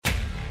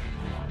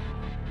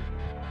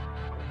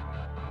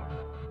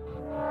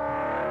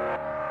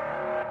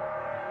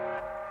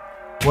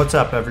What's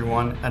up,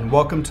 everyone, and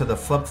welcome to the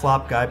Flip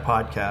Flop Guy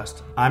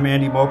podcast. I'm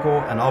Andy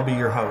Mokel, and I'll be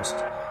your host.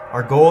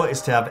 Our goal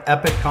is to have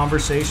epic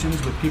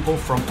conversations with people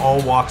from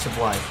all walks of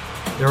life.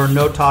 There are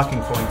no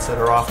talking points that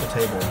are off the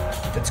table.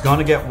 It's going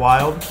to get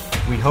wild.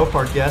 We hope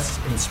our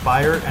guests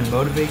inspire and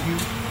motivate you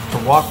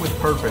to walk with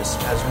purpose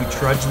as we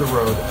trudge the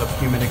road of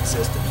human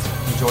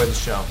existence. Enjoy the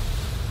show.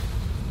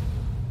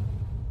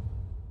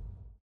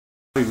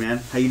 Hey, man,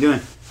 how you doing?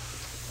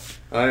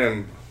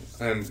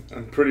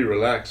 I'm pretty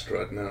relaxed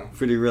right now.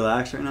 Pretty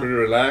relaxed right now? Pretty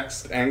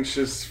relaxed,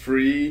 anxious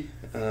free,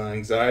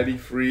 anxiety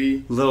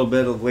free. A little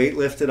bit of weight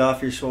lifted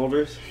off your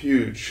shoulders?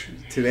 Huge.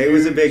 Today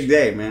was a big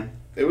day, man.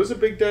 It was a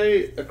big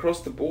day across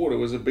the board. It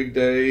was a big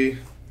day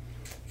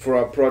for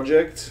our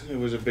project. It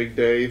was a big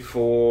day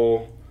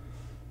for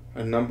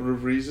a number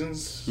of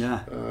reasons.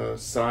 Yeah.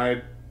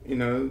 Side,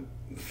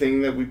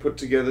 thing that we put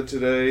together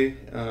today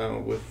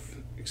with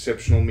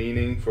exceptional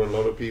meaning for a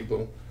lot of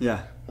people.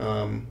 Yeah.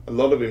 A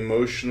lot of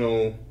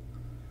emotional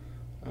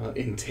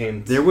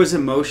intent. There was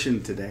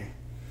emotion today.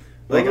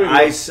 Like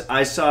I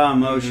saw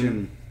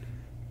emotion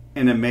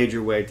in a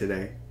major way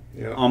today.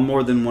 Yeah. On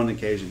more than one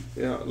occasion.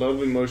 Yeah, a lot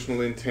of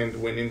emotional intent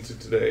went into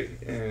today,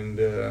 and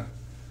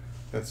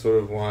that's sort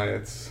of why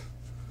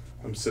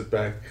I'm sit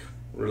back,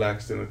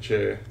 relaxed in a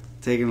chair.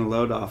 Taking a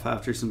load off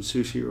after some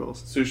sushi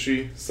rolls.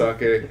 Sushi,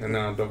 sake, and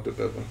now Dr.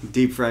 Pepper.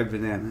 Deep fried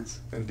bananas.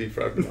 And deep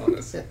fried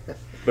bananas.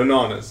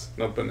 Bananas,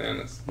 not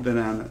bananas.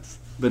 Bananas.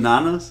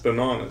 Bananas?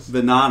 Bananas.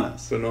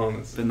 Bananas.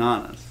 Bananas.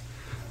 Bananas.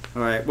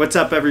 All right, what's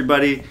up,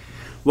 everybody?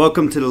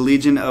 Welcome to the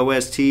Legion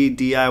OST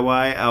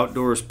DIY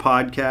Outdoors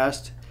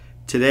podcast.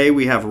 Today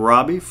we have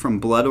Robbie from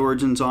Blood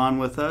Origins on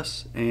with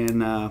us,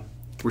 and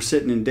we're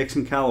sitting in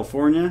Dixon,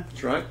 California.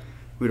 That's right.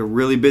 We had a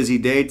really busy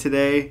day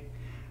today.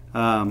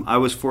 I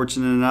was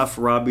fortunate enough,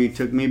 Robbie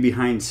took me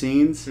behind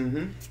scenes,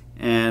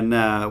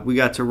 and we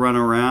got to run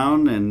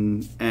around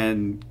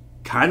and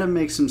kind of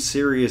make some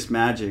serious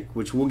magic,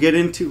 which we'll get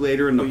into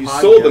later in the podcast. You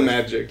saw the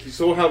magic. You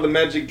saw how the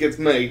magic gets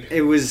made.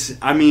 It was,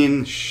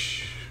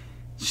 Shh.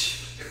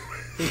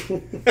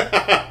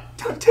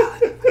 Don't tell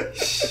anybody.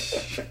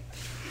 Shh.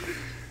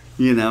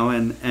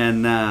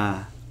 And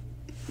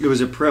it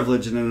was a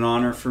privilege and an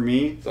honor for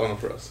me. It's an honor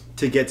for us.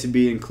 To get to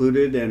be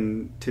included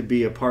and to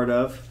be a part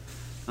of.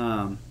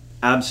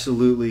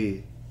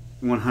 Absolutely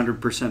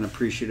 100%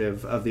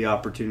 appreciative of the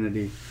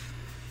opportunity.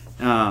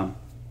 Well,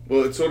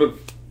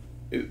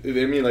 it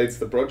emulates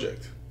the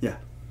project. Yeah.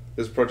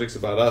 There's projects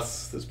about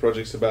us. There's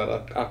projects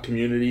about our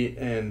community.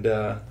 And,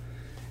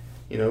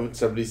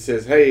 somebody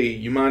says, hey,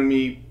 you mind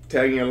me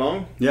tagging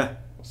along? Yeah.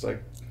 It's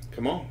like,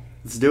 come on.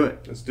 Let's do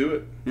it. Let's do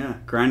it. Yeah.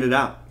 Grind it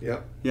out. Yeah.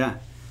 Yeah.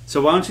 So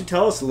why don't you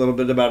tell us a little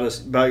bit about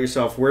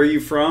yourself? Where are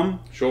you from?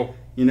 Sure.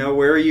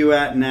 Where are you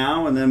at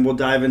now? And then we'll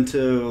dive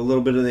into a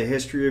little bit of the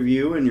history of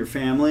you and your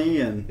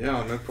family. And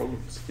yeah, no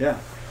problems. Yeah.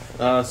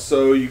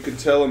 So you can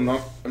tell I'm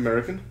not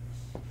American.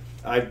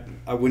 I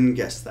wouldn't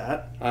guess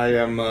that. I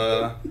am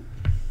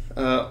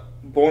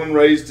born and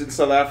raised in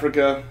South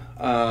Africa.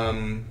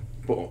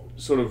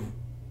 Sort of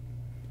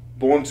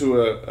born to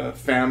a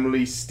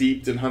family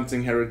steeped in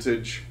hunting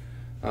heritage.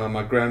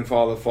 My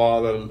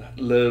father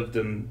lived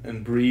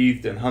and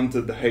breathed and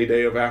hunted the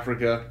heyday of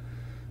Africa.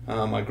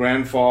 My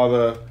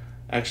grandfather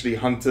actually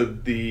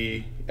hunted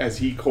as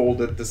he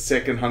called it, the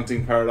second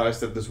hunting paradise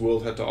that this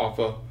world had to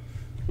offer,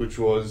 which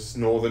was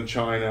northern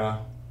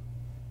China,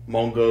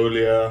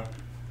 Mongolia,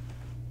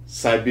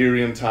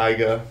 Siberian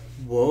tiger.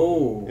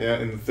 Whoa. Yeah,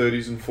 in the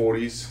 30s and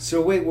 40s.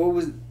 So wait,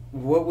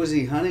 what was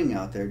he hunting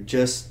out there?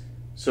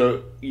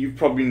 So you've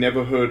probably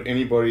never heard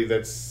anybody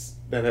that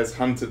has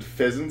hunted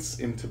pheasants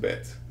in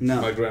Tibet. No.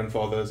 My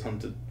grandfather has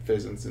hunted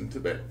pheasants in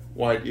Tibet,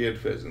 white-eared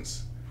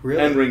pheasants.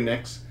 Really? And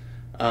ringnecks.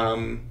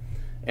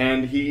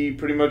 And he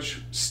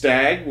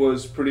stag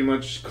was pretty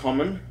much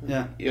common.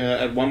 Yeah.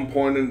 At one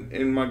point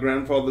in my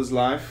grandfather's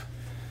life,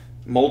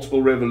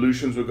 multiple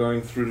revolutions were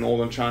going through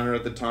northern China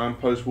at the time,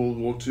 post-World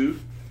War II.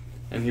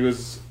 And he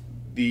was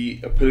the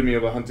epitome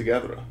of a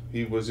hunter-gatherer.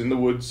 He was in the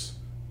woods,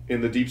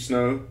 in the deep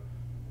snow,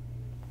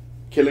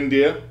 killing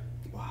deer,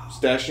 wow,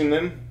 stashing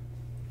them,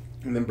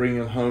 and then bringing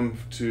them home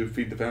to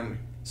feed the family.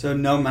 So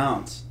no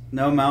mounts,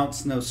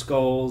 no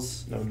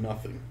skulls. No,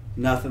 nothing.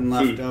 Nothing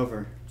left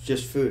over.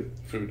 Just food.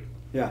 Food.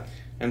 Yeah.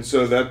 And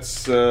so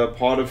that's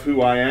part of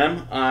who I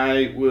am.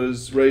 I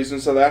was raised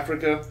in South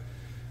Africa,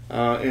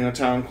 in a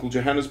town called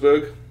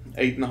Johannesburg,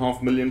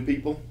 8.5 million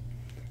people.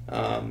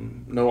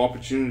 No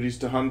opportunities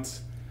to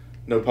hunt,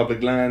 no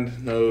public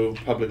land, no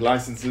public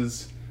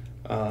licenses.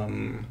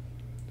 And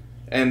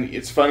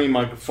it's funny,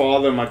 my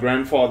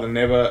grandfather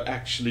never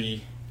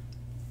actually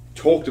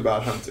talked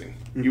about hunting.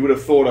 You would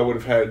have thought I would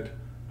have had,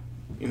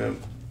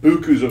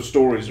 bukus of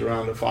stories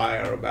around a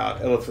fire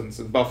about elephants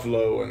and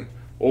buffalo and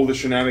all the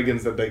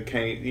shenanigans that they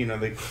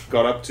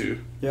got up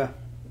to. Yeah.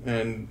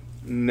 And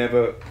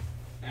never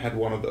had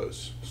one of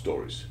those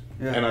stories.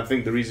 Yeah. And I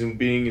think the reason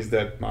being is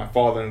that my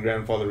father and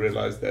grandfather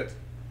realized that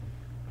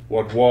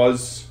what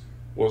was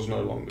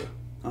no longer.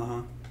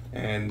 Uh-huh.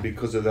 And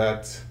because of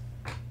that,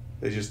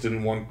 they just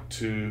didn't want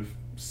to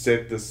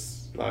set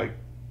this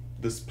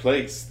this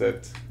place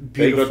that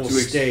beautiful they got to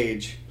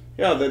stage.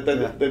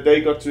 That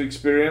they got to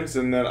experience,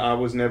 and that I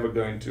was never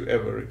going to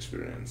ever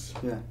experience.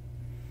 Yeah.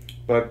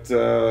 But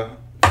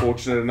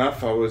fortunate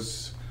enough, I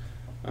was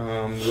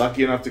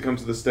lucky enough to come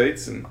to the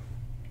States and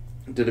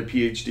did a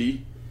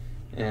PhD.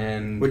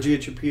 And what'd you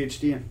get your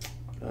PhD in?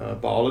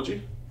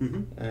 Biology.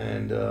 Mm-hmm.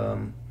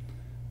 And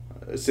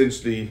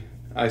essentially,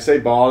 I say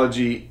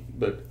biology,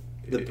 but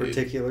the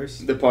particulars.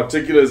 The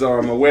particulars are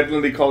I'm a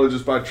wetland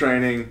ecologist by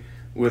training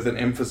with an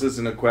emphasis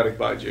in aquatic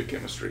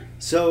biogeochemistry.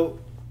 So,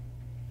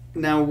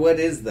 now what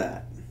is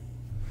that?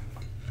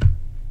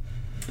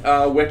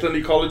 Wetland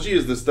ecology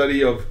is the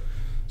study of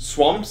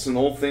swamps and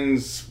all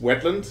things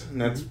wetland,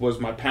 and that was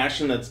my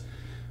passion. That's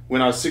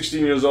when I was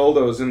 16 years old.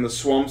 I was in the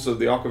swamps of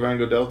the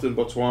Okavango Delta in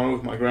Botswana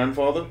with my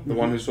grandfather, the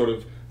one who's sort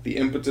of the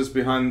impetus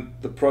behind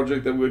the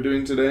project that we're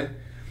doing today.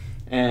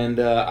 And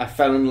I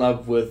fell in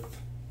love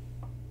with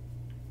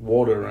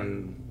water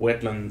and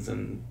wetlands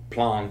and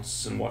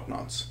plants and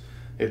whatnots.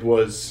 It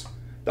was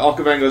the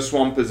Okavango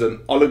swamp is an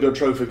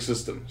oligotrophic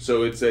system,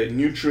 so it's a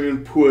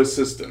nutrient poor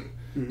system.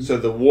 Mm-hmm. So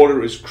the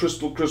water is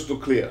crystal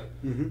clear.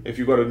 Mm-hmm. If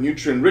you've got a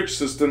nutrient rich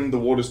system, the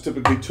water is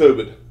typically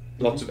turbid,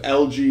 lots of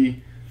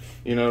algae,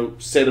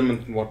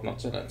 sediment and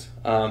whatnots in it.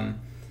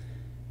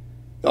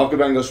 The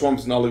Okavango swamp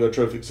is an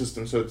oligotrophic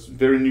system, so it's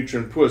very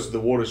nutrient poor, so the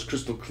water is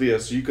crystal clear.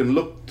 So you can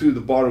look to the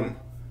bottom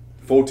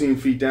 14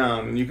 feet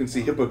down and you can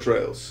see hippo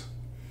trails.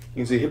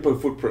 You can see hippo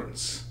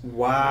footprints.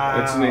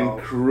 Wow. It's an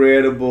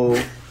incredible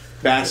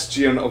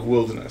bastion of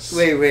wilderness.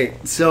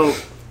 Wait. So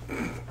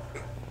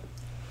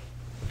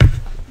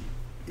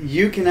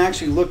you can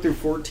actually look through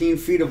 14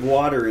 feet of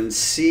water and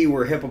see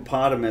where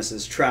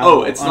hippopotamuses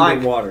travel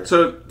underwater.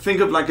 So think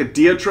of like a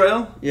deer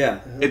trail. Yeah.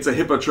 It's a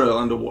hippo trail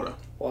underwater.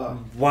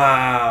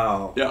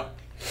 Wow. Yeah.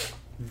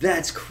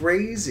 That's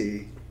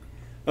crazy.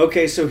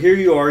 Okay, so here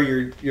you are,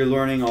 you're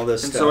learning all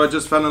this stuff. So I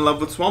just fell in love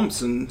with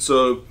swamps, and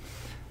so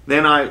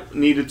then I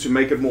needed to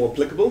make it more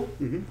applicable,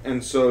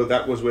 and so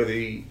that was where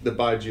the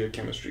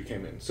biogeochemistry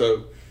came in.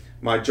 So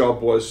my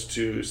job was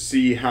to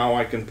see how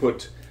I can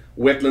put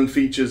wetland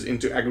features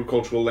into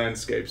agricultural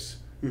landscapes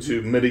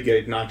to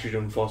mitigate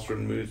nitrogen and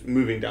phosphorus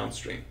moving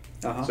downstream.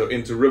 So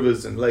into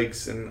rivers and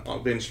lakes and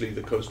eventually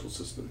the coastal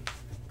system.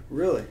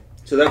 Really?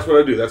 So that's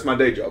what I do. That's my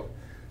day job.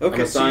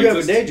 Okay, so you have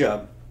a day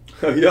job.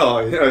 yeah,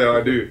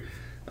 I do.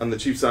 I'm the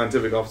chief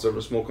scientific officer of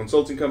a small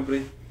consulting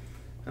company,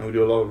 and we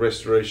do a lot of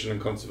restoration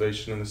and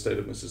conservation in the state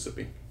of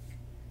Mississippi.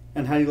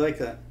 And how do you like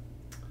that?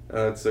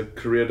 It's a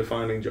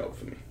career-defining job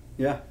for me.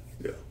 Yeah?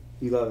 Yeah.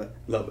 You love it?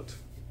 Love it.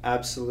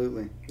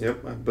 Absolutely.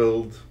 Yep, I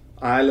build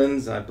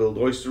islands, I build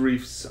oyster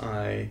reefs,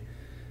 I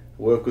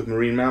work with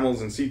marine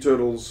mammals and sea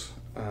turtles.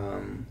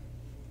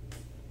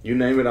 You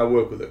name it, I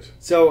work with it.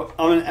 So,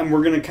 and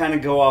we're going to kind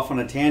of go off on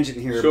a tangent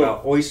here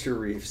about oyster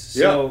reefs.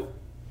 So,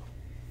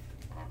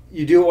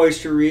 you do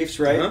oyster reefs,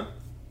 right? Uh-huh.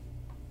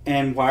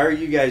 And why are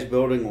you guys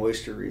building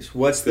oyster reefs?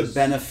 What's the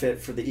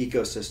benefit for the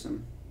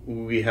ecosystem?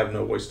 We have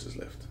no oysters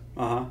left.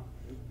 Uh-huh.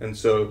 And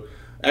so,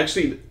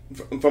 actually,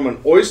 from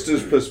an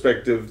oyster's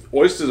perspective,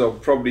 oysters are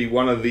probably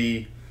one of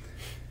the,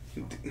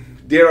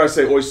 dare I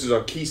say, oysters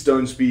are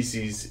keystone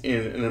species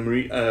in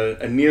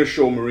a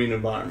nearshore marine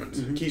environment.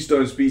 Mm-hmm.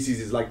 Keystone species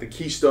is like the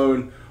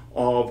keystone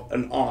of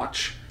an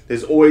arch.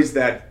 There's always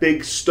that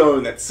big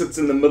stone that sits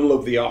in the middle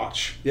of the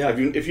arch. Yeah.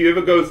 If you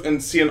ever go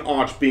and see an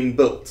arch being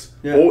built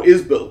or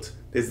is built,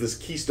 there's this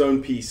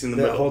keystone piece in the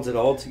middle. That holds it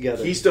all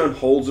together. Keystone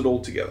holds it all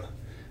together.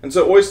 And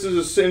so oysters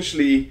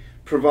essentially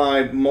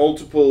provide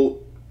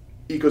multiple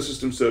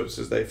ecosystem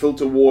services. They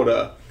filter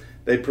water.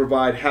 They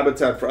provide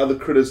habitat for other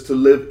critters to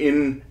live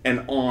in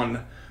and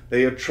on.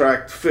 They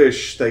attract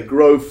fish. They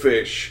grow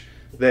fish.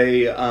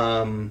 They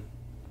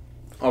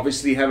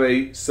obviously have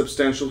a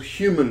substantial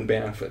human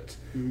benefit.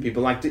 Mm-hmm.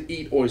 People like to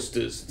eat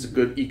oysters. It's a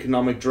good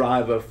economic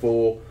driver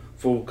for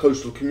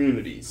coastal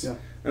communities. Yeah.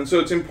 And so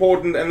it's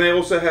important. And they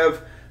also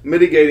have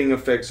mitigating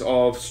effects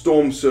of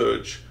storm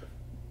surge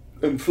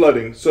and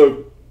flooding.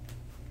 So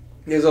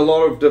there's a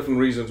lot of different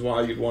reasons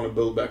why you'd want to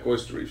build back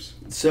oyster reefs.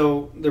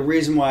 So the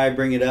reason why I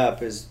bring it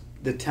up is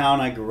the town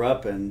I grew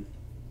up in,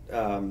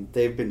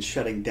 they've been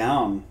shutting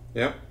down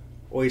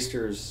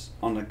oysters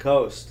on the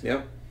coast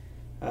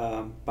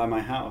by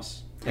my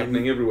house.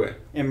 Happening everywhere.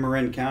 In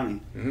Marin County.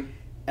 Mm-hmm.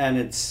 And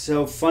it's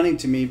so funny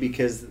to me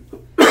because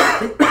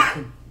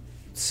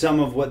some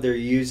of what they're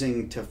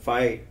using to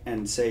fight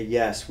and say,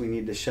 yes, we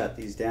need to shut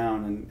these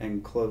down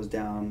and close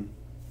down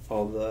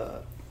all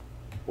the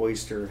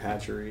oyster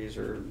hatcheries,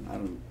 or I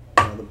don't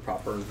know the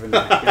proper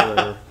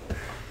vernacular.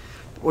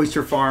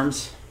 Oyster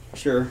farms,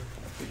 sure.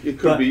 It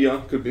could be,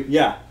 yeah, could be.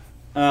 Yeah.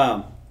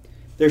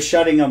 They're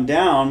shutting them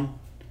down,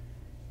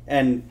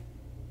 and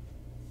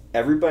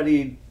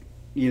everybody,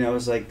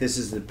 is like, this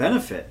is the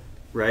benefit,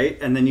 right?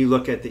 And then you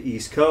look at the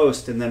East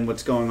Coast, and then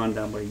what's going on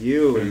down by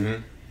you,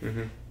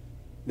 and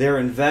they're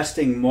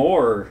investing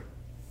more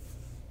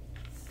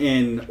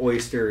in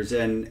oysters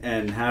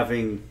and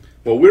having...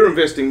 Well, we're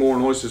investing more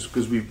in oysters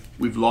because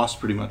we've lost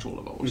pretty much all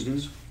of our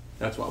oysters. Mm-hmm.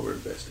 That's why we're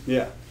investing.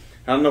 Yeah.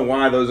 I don't know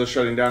why those are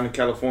shutting down in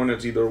California.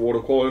 It's either a water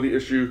quality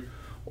issue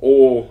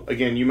Or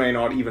again, you may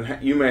not even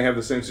you may have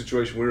the same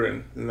situation we're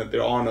in that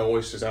there are no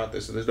oysters out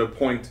there, so there's no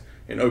point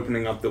in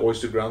opening up the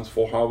oyster grounds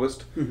for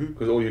harvest,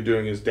 because all you're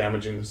doing is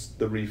damaging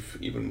the reef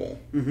even more.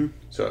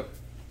 So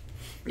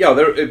yeah,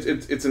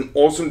 it's an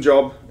awesome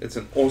job. It's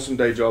an awesome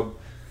day job.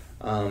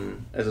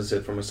 As I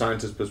said, from a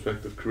scientist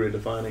perspective, career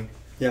defining.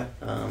 Yeah.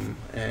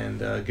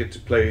 And get to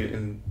play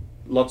in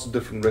lots of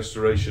different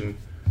restoration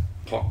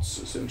pots,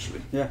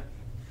 essentially. Yeah.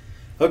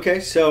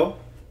 Okay, so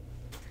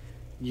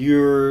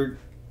you're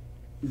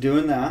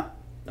doing that.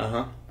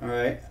 Uh-huh. All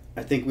right.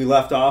 I think we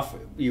left off,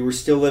 you were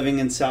still living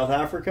in South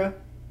Africa?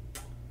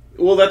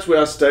 Well, that's where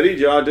I studied.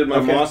 Yeah, I did my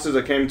Okay. master's.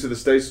 I came to the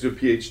States to do a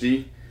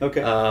PhD.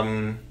 Okay.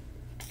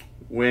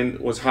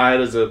 Was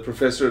hired as a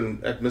professor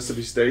at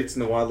Mississippi State in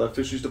the Wildlife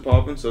Fisheries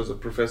Department. So I was a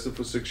professor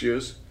for 6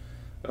 years.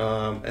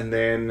 And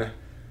then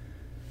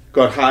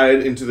got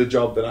hired into the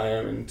job that I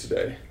am in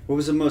today. What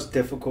was the most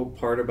difficult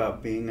part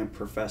about being a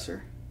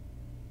professor?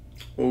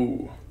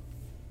 Oh.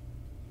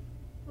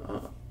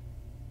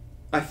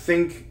 I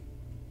think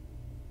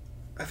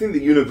the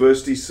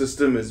university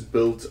system is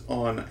built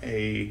on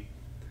a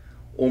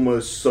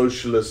almost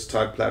socialist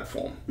type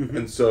platform,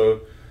 and so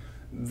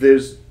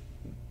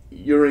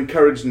you're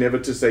encouraged never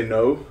to say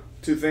no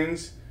to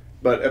things,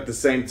 but at the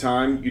same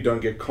time you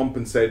don't get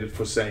compensated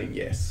for saying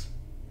yes.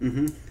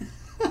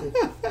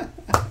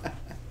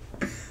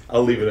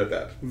 I'll leave it at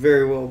that.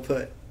 Very well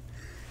put.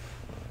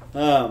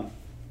 So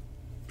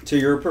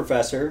you're a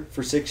professor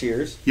for 6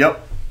 years,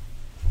 Yep.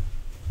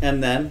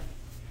 and then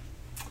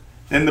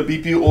Then the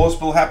BP oil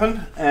spill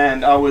happened,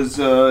 and I was,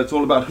 it's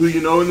all about who you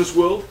know in this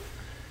world.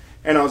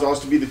 And I was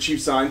asked to be the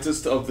chief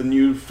scientist of the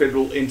new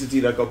federal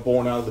entity that got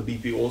born out of the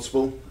BP oil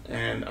spill.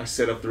 And I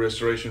set up the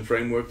restoration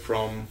framework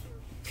from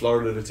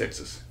Florida to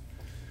Texas.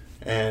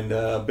 And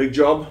big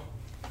job,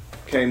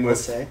 came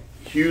with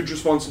huge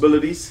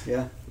responsibilities.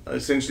 Yeah.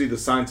 Essentially, the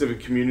scientific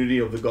community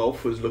of the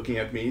Gulf was looking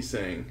at me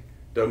saying,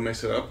 don't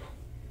mess it up.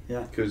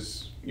 Yeah.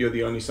 Because you're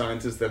the only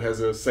scientist that has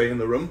a say in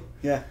the room.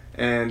 Yeah.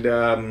 And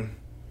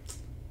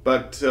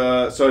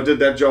so I did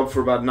that job for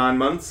about 9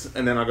 months,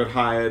 and then I got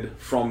hired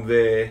from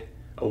there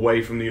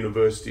away from the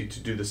university to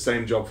do the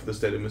same job for the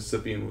state of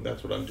Mississippi, and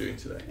that's what I'm doing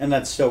today. And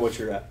that's still what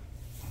you're at?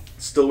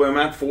 Still where I'm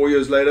at. 4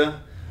 years later,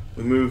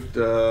 we moved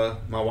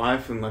my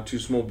wife and my 2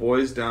 small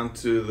boys down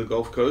to the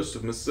Gulf Coast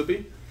of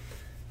Mississippi.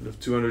 We live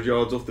 200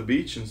 yards off the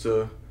beach, and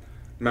so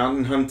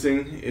mountain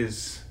hunting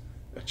is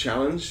a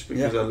challenge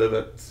because I live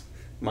at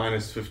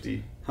minus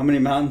 50. How many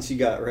mountains you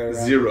got right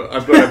around? 0.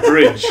 I've got a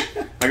bridge.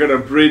 I got a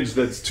bridge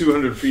that's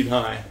 200 feet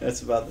high.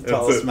 That's about the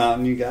tallest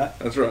mountain you got?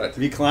 That's right.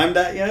 Have you climbed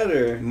that yet,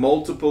 or?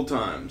 Multiple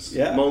times.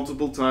 Yeah.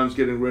 Multiple times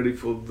getting ready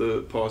for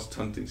the past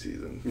hunting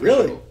season.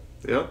 Really? Sure.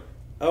 Yep.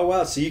 Oh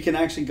wow! So you can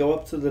actually go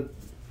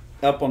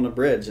up on the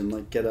bridge and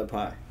like get up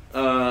high.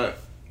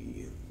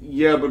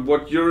 Yeah, but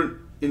what you're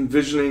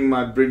envisioning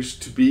my bridge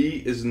to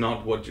be is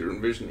not what you're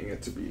envisioning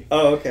it to be.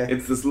 Oh, okay.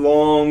 It's this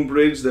long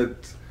bridge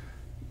that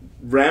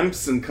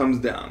ramps and comes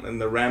down,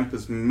 and the ramp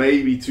is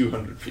maybe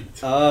 200 feet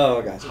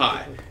oh, gotcha.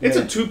 high. It's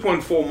a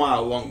 2.4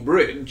 mile long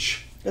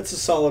bridge. That's a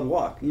solid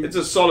walk. It's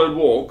a solid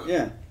walk.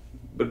 Yeah.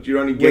 But you're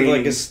only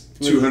gaining like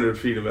 200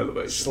 feet of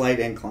elevation. Slight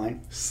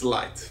incline.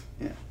 Slight.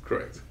 Yeah.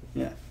 Correct.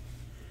 Yeah.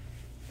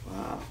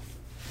 Wow.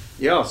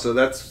 Yeah, so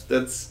that's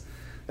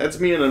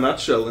me in a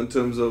nutshell in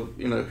terms of,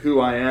 who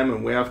I am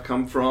and where I've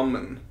come from,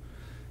 and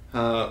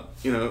I'm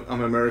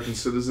an American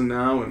citizen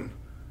now, and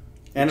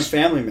a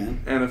family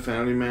man. And a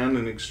family man,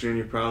 and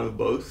extremely proud of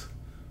both.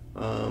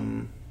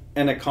 And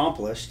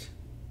accomplished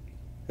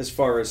as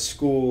far as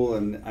school,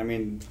 and I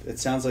mean, it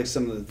sounds like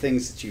some of the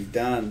things that you've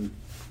done.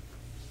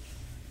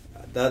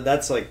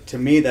 That's like, to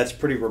me, that's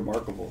pretty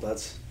remarkable.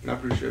 I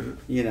appreciate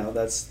it.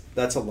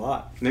 That's a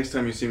lot. Next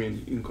time you see me,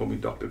 you can call me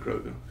Dr.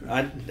 Kroger.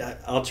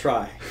 I'll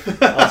try.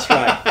 I'll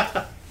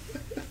try.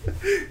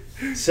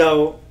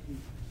 So,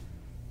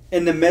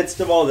 in the midst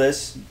of all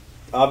this,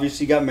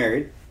 obviously you got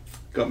married.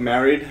 Got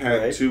married,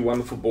 had 2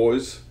 wonderful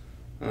boys,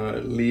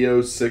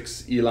 Leo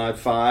 6, Eli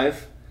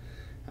 5,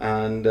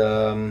 and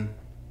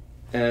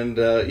in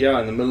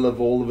the middle of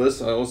all of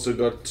this, I also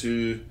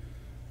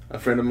a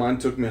friend of mine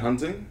took me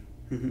hunting.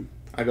 Mm-hmm.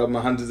 I got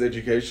my hunter's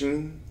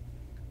education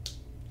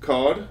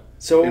card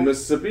in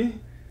Mississippi.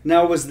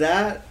 Now, was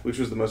that... Which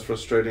was the most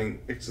frustrating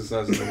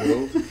exercise in the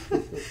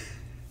world.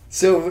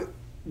 So,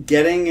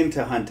 getting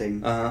into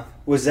hunting,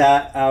 was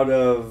that out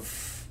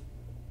of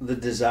the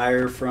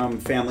desire from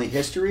family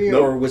history,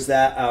 Nope. or was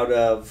that out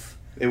of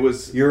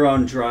your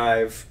own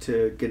drive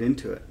to get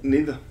into it?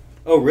 Neither.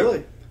 Oh,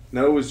 really?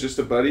 No, it was just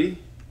a buddy.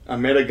 I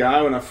met a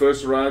guy when I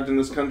first arrived in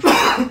this country.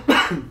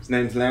 His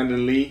name's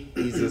Landon Lee.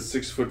 He's a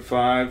 6'5",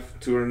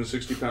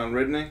 260-pound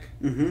redneck,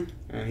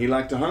 and he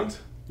liked to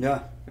hunt.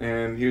 Yeah.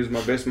 And he was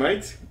my best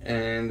mate,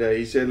 and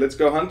he said, "Let's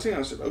go hunting."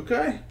 I said,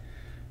 "Okay."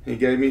 He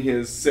gave me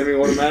his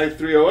semi-automatic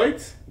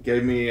 308.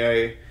 Gave me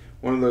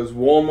one of those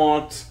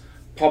Walmart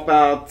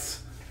pop-out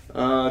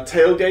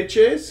tailgate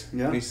chairs.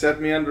 Yeah. And he sat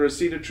me under a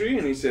cedar tree,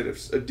 and he said,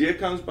 "If a deer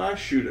comes by,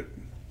 shoot it."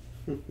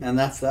 And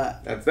that's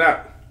that. That's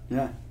that.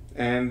 Yeah.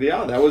 And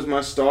yeah, that was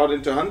my start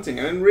into hunting.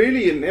 And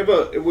really,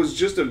 it was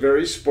just a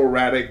very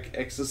sporadic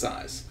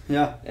exercise.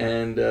 Yeah.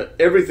 And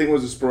everything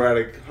was a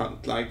sporadic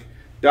hunt. Like,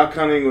 duck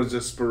hunting was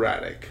just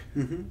sporadic.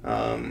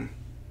 Mm-hmm.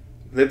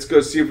 Let's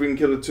go see if we can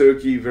kill a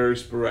turkey, very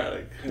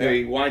sporadic. Yeah.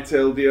 Hey,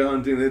 whitetail deer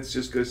hunting, let's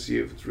just go see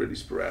if it's really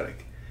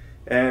sporadic.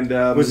 And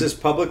was this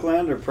public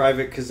land or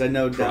private? Because I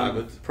know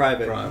Private.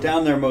 Private.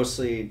 Down there,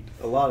 mostly,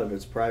 a lot of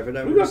it's private.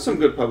 We've got some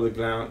good public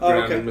ground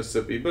okay. in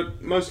Mississippi,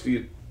 but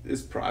mostly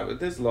it's private.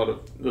 There's a lot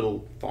of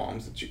little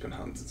farms that you can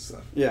hunt and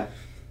stuff. Yeah.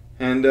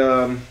 And,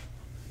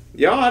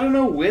 I don't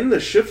know when the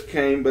shift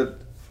came, but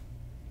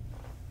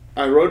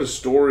I wrote a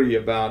story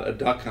about a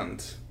duck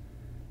hunt.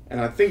 And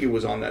I think it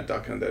was on that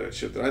duck hunt that it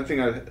shifted. I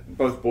think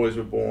both boys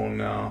were born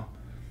now.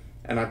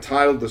 And I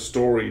titled the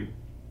story,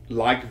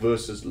 Like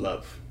versus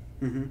Love.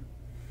 Mm-hmm.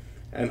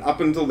 And up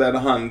until that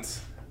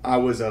hunt, I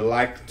was a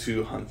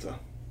like-to hunter.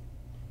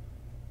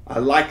 I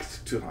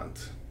liked to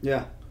hunt.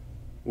 Yeah.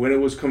 When it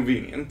was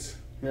convenient.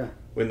 Yeah.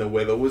 When the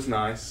weather was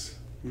nice.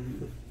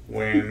 Mm-hmm.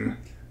 When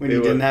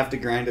you didn't have to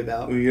grind it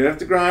out. When you didn't have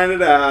to grind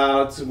it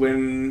out.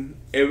 When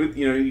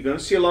you're going to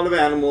see a lot of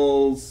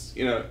animals.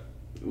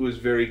 It was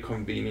very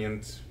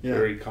convenient,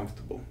 very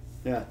comfortable.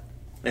 Yeah.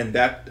 And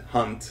that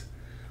hunt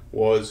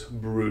was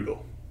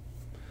brutal.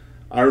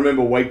 I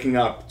remember waking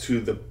up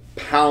to the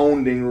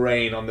pounding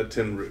rain on the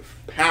tin roof.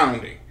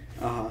 Pounding.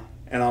 Uh-huh.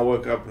 And I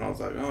woke up and I was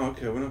like, oh,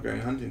 okay, we're not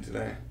going hunting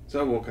today.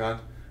 So I walk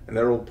out and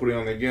they're all putting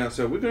on their gear.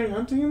 So we're going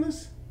hunting in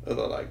this? And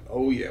they're like,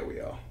 oh yeah,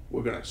 we are.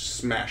 We're going to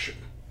smash them.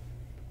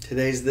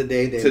 Today's the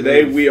day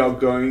Today we are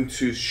going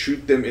to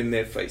shoot them in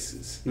their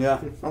faces. Yeah.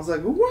 I was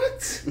like,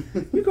 what?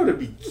 You got to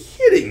be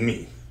kidding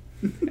me.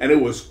 And it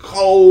was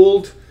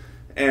cold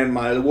and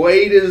my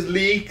waders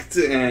leaked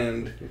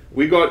and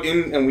we got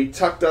in and we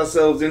tucked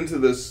ourselves into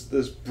this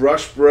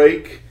brush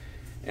break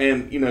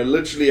and,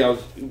 literally I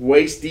was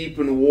waist deep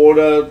in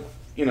water,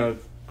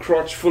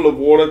 crotch full of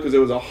water because there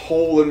was a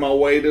hole in my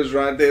waders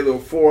right there. There were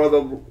 4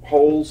 other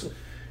holes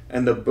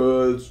and the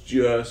birds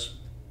just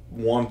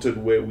wanted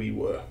where we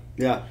were.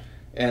 Yeah.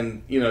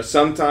 And,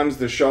 sometimes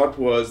the shot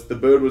was the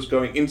bird was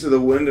going into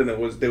the wind and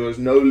there was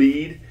no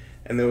lead.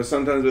 And there was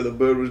sometimes where the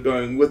bird was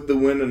going with the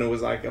wind and it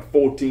was like a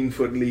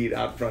 14-foot lead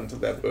out front of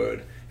that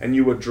bird. And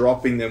you were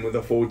dropping them with a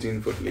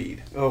 14-foot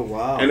lead. Oh,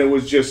 wow. And it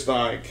was just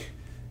like,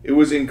 it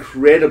was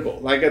incredible.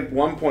 Like at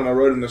one point I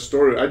wrote in the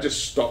story, I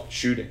just stopped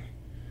shooting.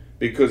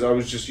 Because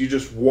you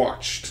just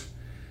watched.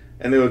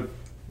 And there were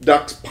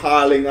ducks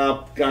piling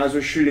up, guys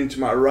were shooting to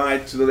my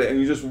right, to the left, and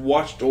you just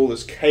watched all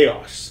this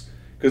chaos.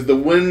 Because the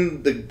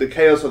wind, the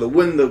chaos of the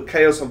wind, the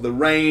chaos of the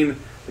rain,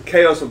 the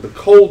chaos of the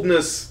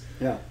coldness.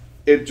 Yeah.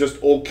 It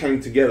just all came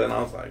together and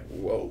I was like,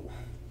 whoa,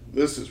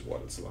 this is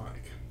what it's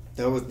like.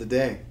 That was the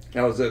day.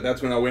 That was it.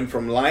 That's when I went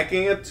from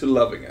liking it to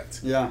loving it.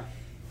 Yeah.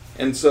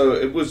 And so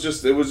it was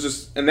just,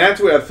 and that's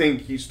where I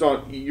think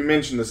you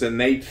mentioned this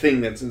innate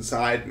thing that's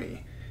inside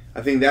me.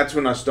 I think that's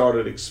when I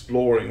started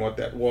exploring what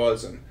that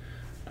was. And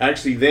I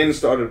actually then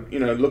started,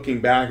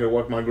 looking back at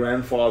what my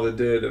grandfather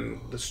did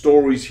and the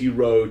stories he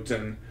wrote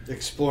and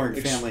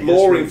exploring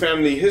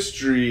family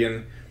history.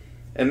 And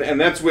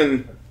that's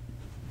when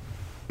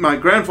my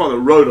grandfather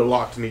wrote a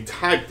lot and he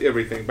typed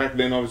everything. Back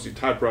then, obviously,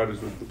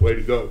 typewriters was the way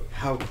to go.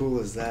 How cool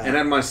is that? And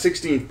at my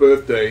 16th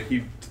birthday,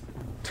 he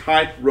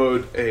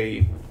wrote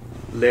a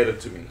letter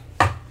to me.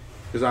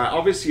 Because I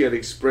obviously had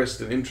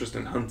expressed an interest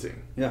in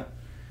hunting. Yeah.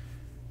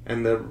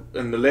 And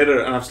the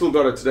letter, and I've still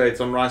got it today, it's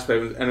on rice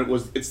paper, and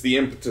it's the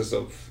impetus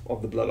of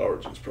the Blood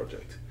Origins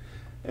project.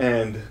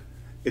 And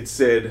it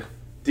said,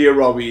 "Dear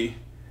Robbie,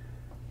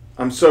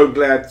 I'm so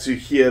glad to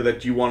hear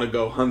that you want to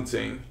go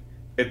hunting.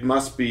 It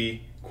must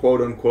be,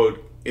 quote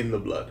unquote, in the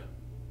blood."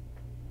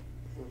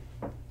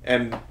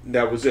 And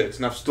that was it.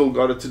 And I've still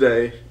got it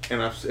today,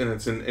 and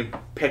it's in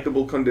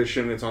impeccable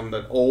condition. It's on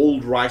that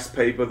old rice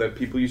paper that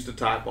people used to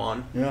type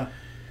on. Yeah.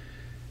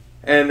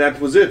 And that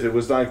was it. It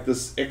was like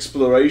this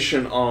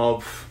exploration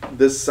of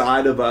this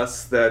side of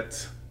us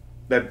that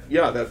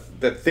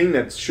thing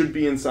that should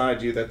be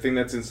inside you, that thing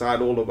that's inside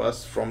all of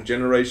us from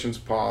generations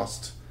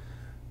past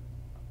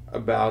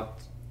about,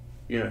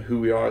 who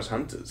we are as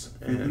hunters.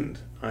 Mm-hmm. And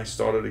I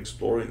started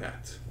exploring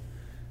that.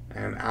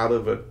 And out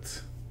of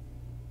it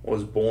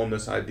was born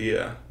this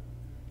idea,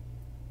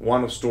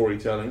 one of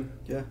storytelling.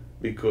 Yeah.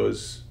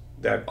 Because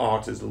that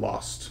art is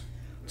lost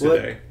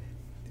today.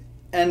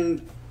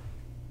 And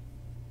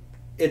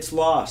it's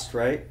lost,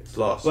 right? It's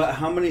lost. But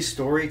how many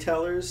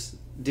storytellers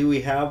do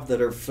we have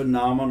that are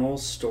phenomenal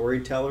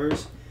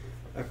storytellers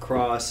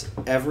across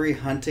every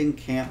hunting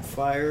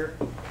campfire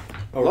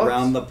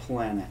around the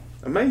planet?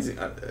 Amazing.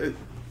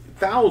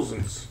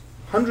 Thousands.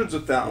 Hundreds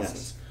of thousands.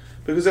 Yes.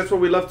 Because that's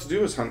what we love to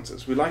do as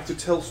hunters. We like to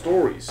tell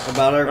stories.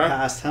 About our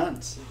past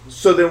hunts.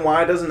 So then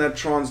why doesn't that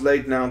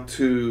translate now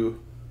to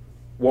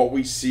what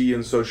we see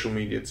in social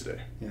media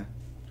today? Yeah.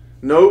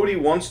 Nobody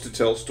wants to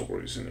tell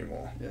stories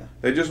anymore. Yeah.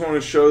 They just want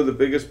to show the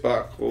biggest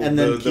buck or and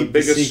then the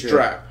biggest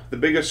strap. The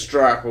biggest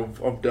strap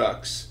of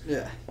ducks.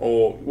 Yeah.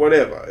 Or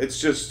whatever.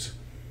 It's just...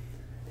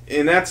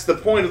 And that's the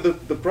point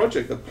of the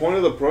project. The point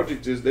of the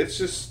project is let's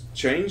just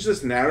change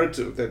this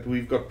narrative that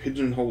we've got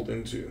pigeonholed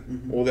into,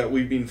 Mhm. or that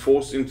we've been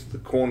forced into the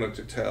corner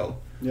to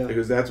tell, Yeah.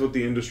 because that's what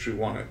the industry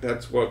wanted.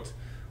 That's what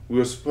we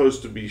were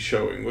supposed to be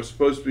showing. We're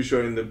supposed to be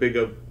showing the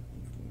bigger,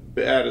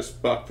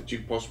 baddest buck that you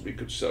possibly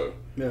could show.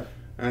 Yeah.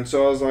 And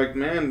so I was like,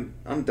 man,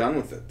 I'm done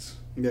with it.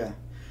 Yeah.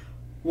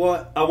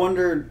 Well, I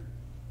wondered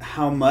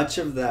how much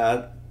of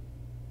that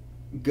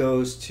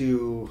goes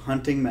to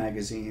hunting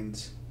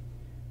magazines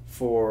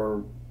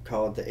for,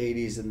 call it the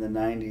 80s and the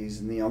 90s,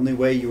 and the only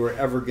way you were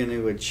ever going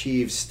to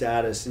achieve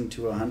status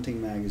into a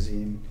hunting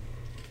magazine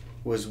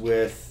was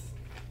with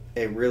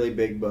a really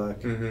big buck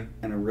Mm-hmm.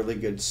 and a really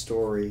good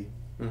story.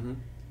 Mm-hmm.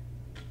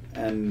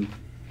 And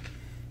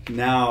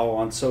now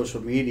on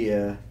social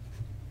media,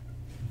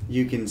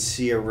 you can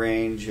see a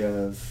range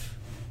of,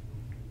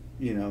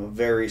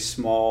 very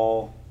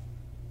small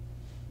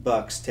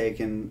bucks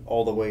taken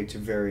all the way to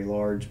very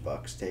large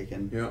bucks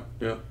taken. Yeah,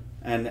 yeah,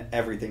 And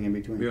everything in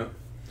between. yeah.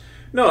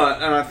 No,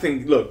 and I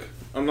think, look,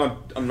 I'm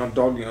not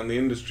dogging on the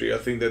industry. I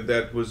think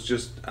that was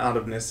just out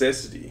of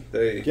necessity.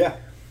 Yeah.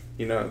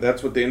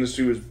 That's what the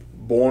industry was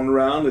born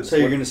around. It's So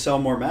you're going to sell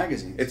more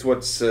magazines. It's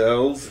what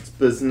sells. It's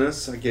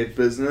business. I get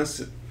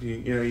business. You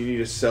need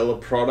to sell a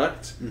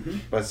product. Mm-hmm.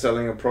 By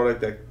selling a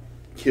product that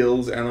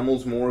kills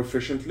animals more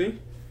efficiently.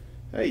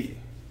 Hey,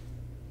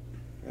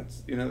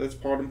 that's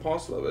part and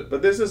parcel of it.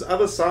 But there's this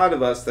other side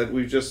of us that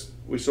we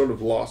sort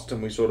of lost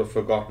and we sort of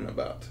forgotten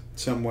about.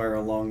 Somewhere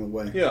along the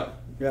way. Yeah.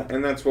 Yeah.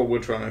 And that's what we're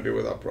trying to do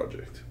with our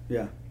project.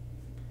 Yeah.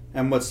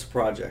 And what's the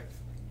project?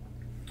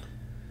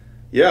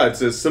 Yeah,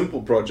 it's a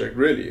simple project,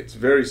 really. It's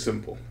very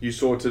simple. You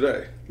saw it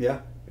today.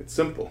 Yeah. It's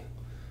simple.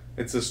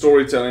 It's a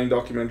storytelling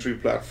documentary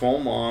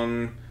platform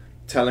on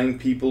telling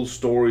people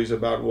stories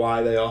about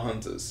why they are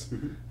hunters.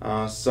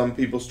 Mm-hmm. Some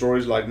people's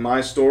stories, like my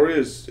story,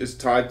 is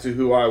tied to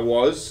who I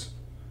was,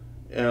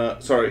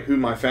 who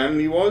my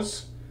family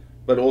was,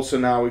 but also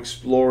now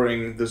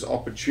exploring this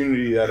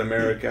opportunity that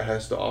America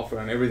has to offer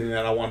and everything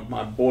that I want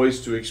my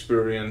boys to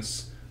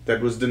experience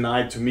that was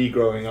denied to me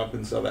growing up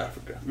in South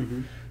Africa.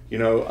 Mm-hmm.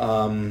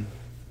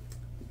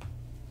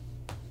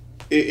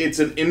 It's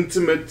an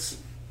intimate,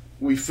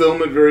 we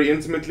film it very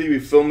intimately, we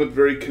film it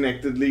very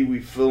connectedly, we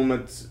film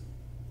it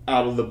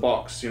out of the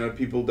box.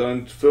 People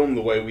don't film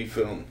the way we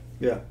film.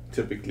 Yeah.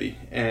 Typically.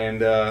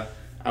 And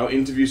our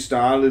interview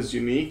style is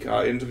unique.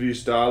 Our interview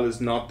style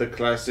is not the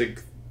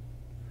classic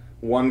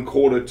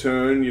 1/4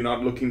 turn. You're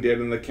not looking dead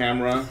in the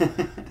camera.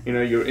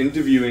 You're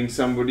interviewing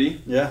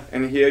somebody. Yeah.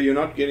 And here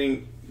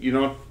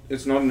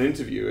it's not an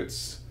interview.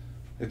 It's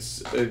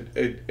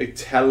a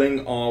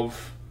telling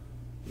of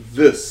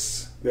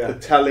this. Yeah. A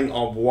telling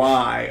of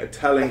why. A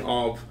telling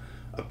of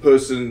a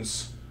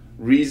person's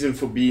reason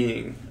for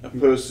being, a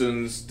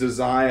person's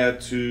desire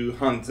to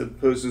hunt, a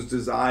person's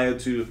desire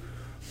to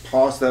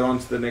pass that on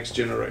to the next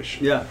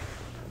generation. Yeah.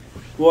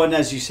 Well, and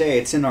as you say,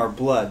 it's in our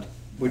blood,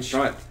 which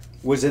Right.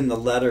 was in the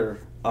letter,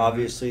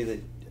 obviously,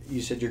 that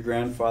you said your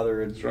grandfather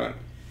had... That's right.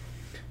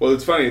 Well,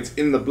 it's funny, it's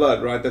in the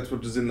blood, right? That's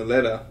what was in the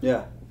letter.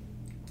 Yeah.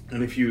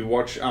 And if you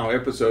watch our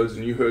episodes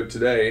and you heard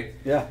today,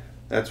 Yeah.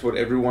 that's what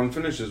everyone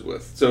finishes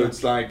with. So Yeah.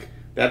 it's like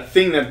that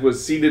thing that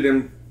was seeded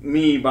in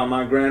me by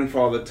my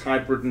grandfather,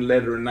 typewritten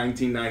letter in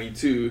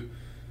 1992,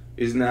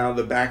 is now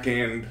the back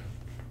end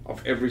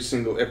of every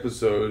single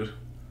episode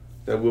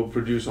that we'll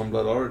produce on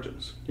Blood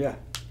Origins. Yeah.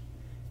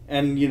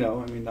 And,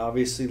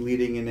 obviously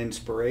leading an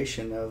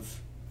inspiration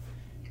of,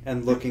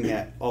 and looking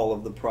at all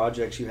of the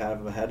projects you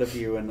have ahead of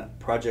you and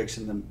projects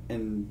in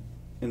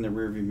the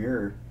rearview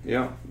mirror.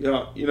 Yeah.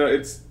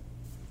 It's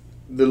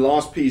the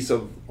last piece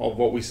of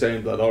what we say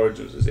in Blood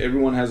Origins is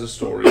everyone has a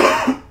story.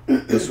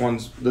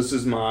 This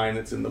is mine,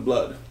 it's in the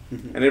blood.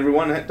 Mm-hmm. And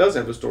everyone does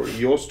have a story.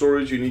 Your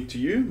story is unique to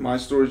you, my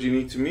story is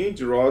unique to me,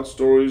 Gerard's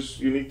story is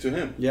unique to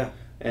him. Yeah.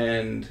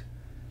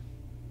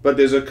 But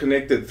there's a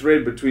connected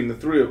thread between the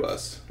three of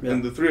us. Yeah.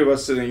 And the three of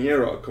us sitting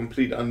here are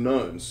complete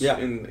unknowns Yeah.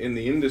 in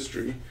the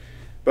industry.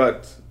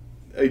 But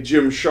a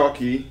Jim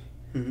Shockey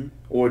Mm-hmm.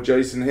 or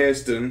Jason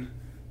Hairston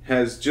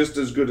has just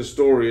as good a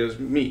story as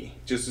me,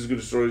 just as good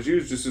a story as you,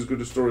 just as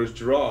good a story as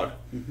Gerard.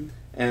 Mm-hmm.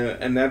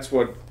 And that's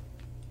what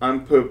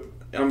I'm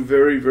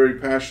very, very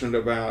passionate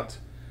about,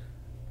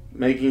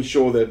 making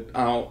sure that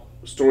our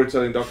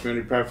storytelling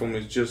documentary platform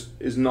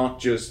is not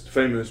just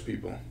famous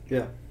people.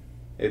 Yeah.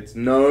 It's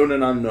known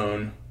and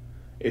unknown.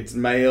 It's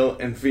male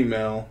and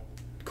female.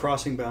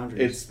 Crossing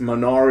boundaries. It's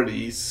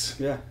minorities.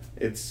 Yeah.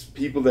 It's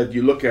people that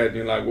you look at and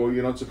you're like, well,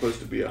 you're not supposed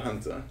to be a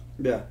hunter.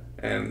 Yeah.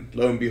 And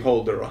lo and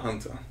behold, they're a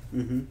hunter.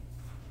 Mm-hmm.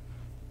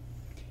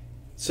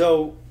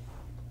 So,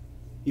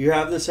 you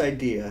have this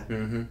idea,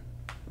 Mm-hmm.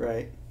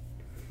 right?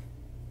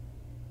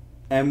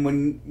 And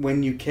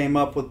when you came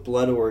up with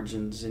Blood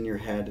Origins in your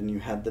head and you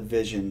had the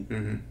vision,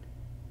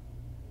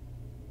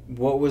 Mm-hmm.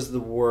 what was the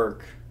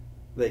work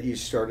that you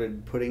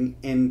started putting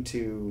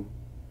into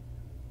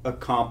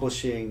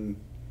accomplishing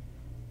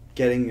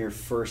getting your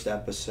first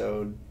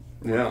episode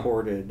Yeah.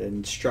 recorded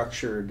and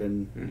structured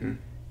and Mm-hmm.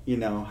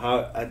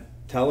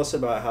 Tell us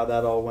about how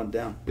that all went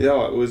down.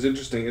 Yeah, it was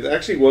interesting. It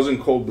actually wasn't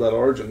called Blood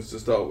Origins to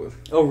start with.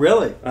 Oh,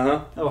 really?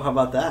 Uh-huh. Oh, how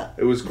about that?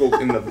 It was called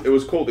In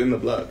the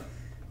Blood.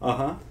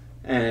 Uh-huh.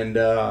 And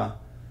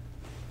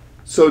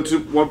so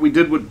what we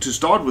did to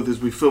start with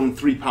is we filmed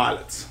 3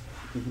 pilots.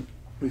 Mm-hmm.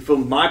 We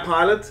filmed my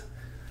pilot,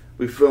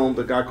 we filmed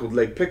a guy called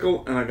Lake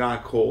Pickle, and a guy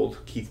called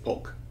Keith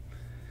Polk.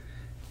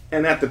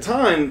 And at the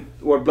time,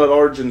 what Blood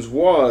Origins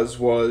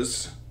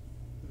was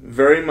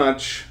very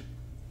much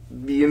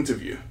the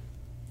interview.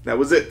 That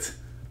was it.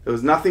 There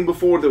was nothing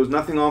before, there was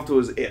nothing after, it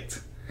was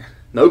it.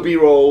 No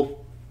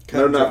B-roll,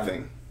 no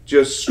nothing.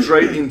 Just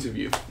straight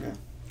interview. Yeah.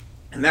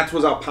 And that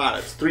was our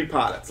pilots, 3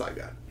 pilots like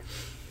that.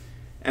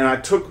 And I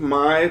took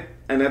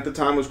and at the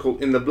time it was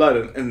called In the Blood,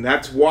 and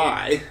that's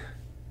why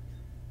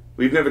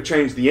we've never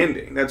changed the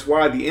ending. That's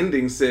why the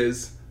ending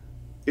says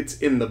it's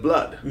in the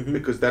blood,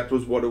 because that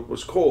was what it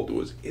was called. It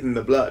was in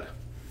the blood.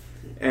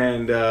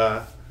 And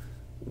I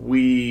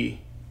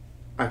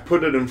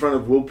put it in front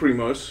of Will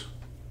Primos,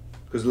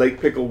 because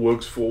Lake Pickle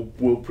works for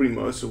Will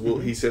Primos. So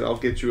he said, I'll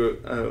get you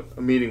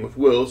a meeting with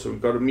Will. So we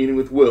got a meeting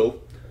with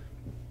Will.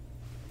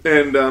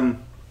 And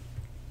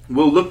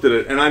Will looked at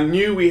it, and I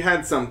knew we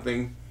had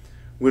something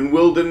when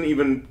Will didn't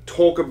even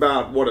talk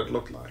about what it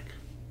looked like.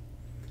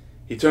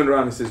 He turned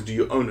around and says, do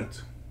you own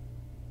it?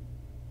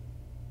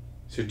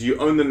 He said, do you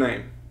own the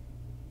name?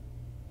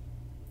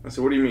 I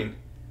said, what do you mean?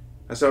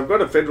 I said, I've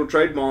got a federal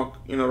trademark,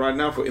 right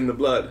now for In the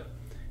Blood.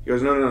 He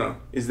goes, no.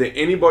 Is there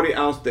anybody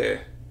out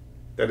there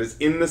that is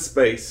in the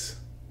space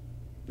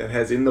that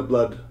has In the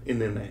Blood in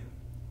their name?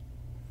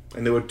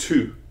 And there were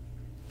 2.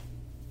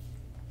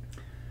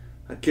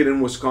 A kid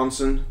in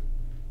Wisconsin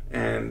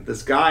and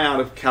this guy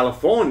out of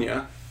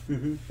California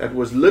that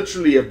was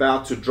literally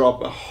about to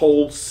drop a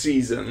whole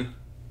season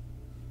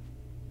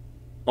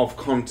of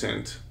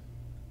content.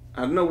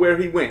 I don't know where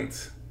he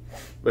went,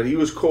 but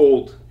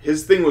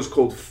his thing was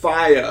called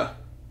Fire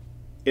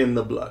in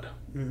the Blood.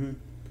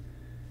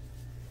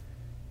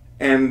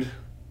 And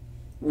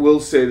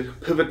Will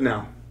said, pivot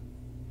now.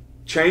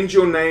 Change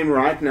your name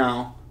right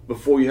now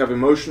before you have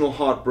emotional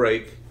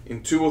heartbreak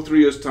in 2 or 3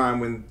 years' time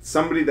when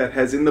somebody that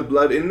has In the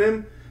Blood in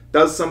them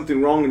does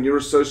something wrong and you're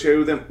associated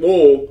with them,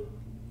 or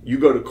you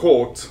go to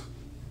court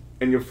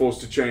and you're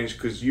forced to change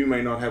because you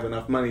may not have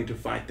enough money to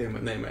fight them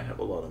and they may have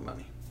a lot of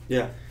money.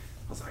 Yeah.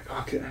 I was like,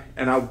 okay.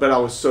 But I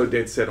was so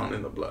dead set on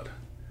In the Blood.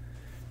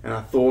 And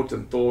I thought.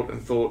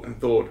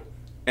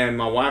 And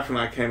my wife and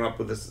I came up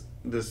with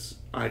this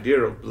idea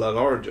of Blood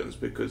Origins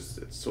because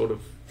it's sort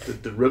of the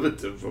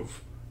derivative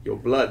of your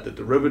blood, the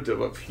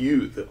derivative of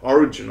you, the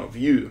origin of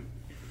you.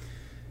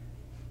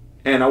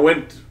 And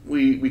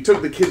we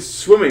took the kids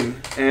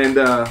swimming and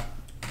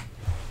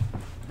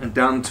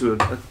down to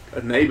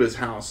a neighbor's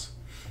house.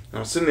 And I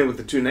was sitting there with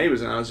the 2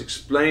 neighbors and I was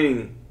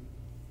explaining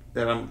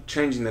that I'm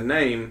changing the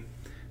name.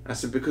 I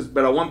said,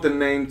 but I want the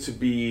name to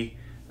be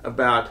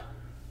about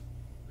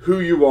who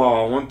you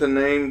are. I want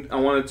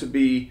it to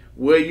be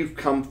where you've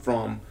come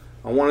from.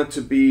 I want it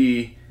to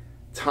be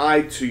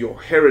tied to your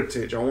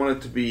heritage. I want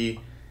it to be,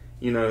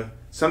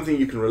 something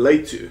you can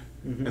relate to.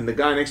 And the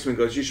guy next to me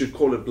goes, you should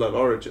call it Blood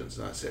Origins.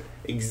 And I said,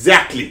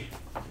 exactly.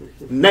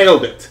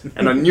 Nailed it.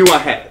 And I knew I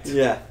had it.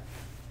 Yeah.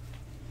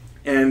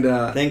 And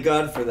thank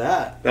God for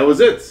that. That was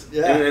it.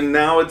 Yeah. And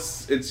now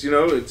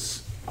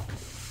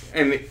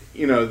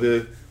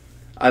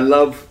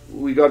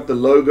we got the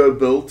logo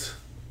built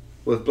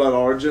with Blood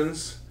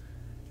Origins,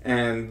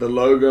 and the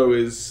logo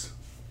is,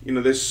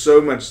 there's so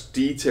much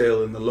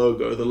detail in the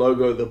logo.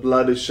 The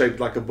blood is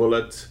shaped like a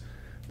bullet.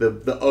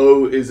 The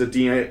O is a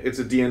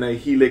DNA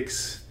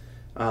helix.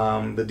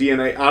 Out of the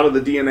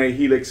DNA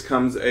helix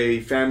comes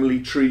a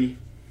family tree.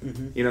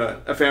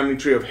 A family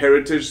tree of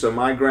heritage. So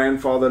my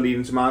grandfather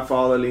leading to my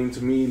father, leading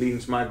to me, leading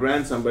to my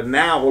grandson. But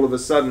now all of a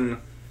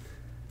sudden,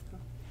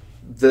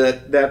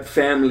 that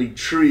family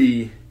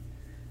tree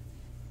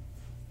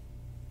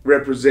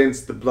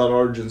represents the Blood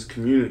Origins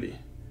community,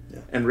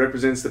 and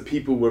represents the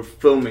people we're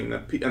filming,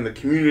 and the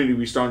community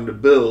we're starting to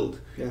build.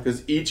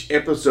 Because each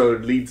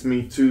episode leads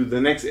me to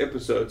the next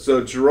episode.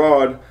 So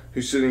Gerard,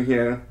 who's sitting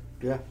here,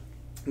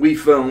 we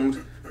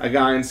filmed a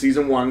guy in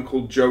season 1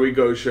 called Joey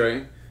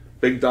Gaucher,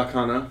 Big Duck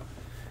Hunter,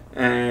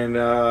 and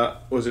it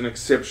was an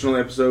exceptional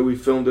episode. We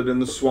filmed it in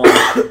the swamp.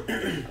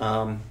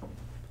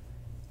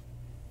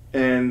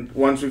 And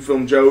once we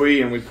filmed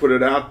Joey and we put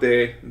it out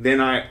there, then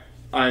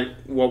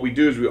what we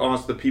do is we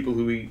ask the people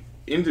who we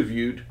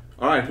interviewed,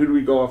 all right, who do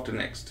we go after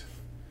next?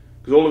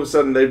 Because all of a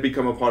sudden they've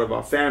become a part of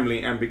our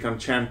family and become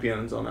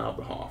champions on our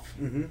behalf.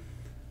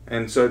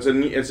 And so it's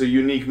a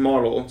unique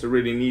model. It's a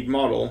really neat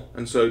model.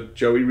 And so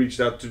Joey reached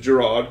out to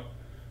Gerard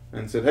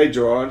and said, hey,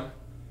 Gerard,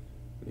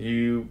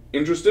 you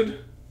interested?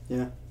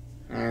 Yeah.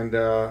 And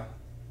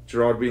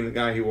Gerard, being the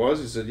guy he was,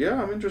 he said,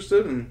 yeah, I'm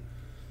interested. And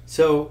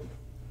so,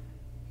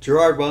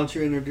 Gerard, why don't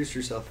you introduce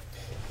yourself?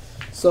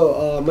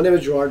 So, my name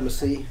is Gerard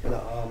Massey, and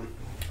I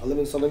live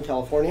in Southern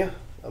California.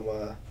 I'm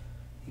a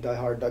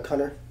diehard duck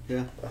hunter.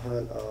 Yeah. I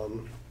hunt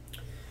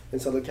in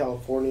Southern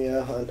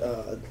California, hunt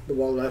the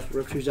wildlife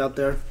refuge out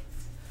there.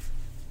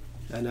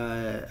 And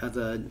as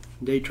a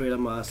day trade,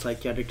 I'm a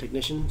psychiatric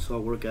technician, so I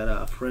work at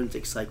a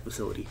forensic psych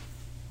facility.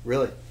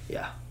 Really?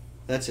 Yeah.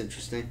 That's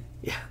interesting.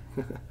 Yeah.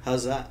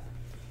 How's that?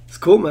 It's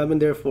cool, man. I've been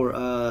there for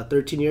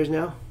 13 years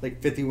now.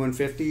 Like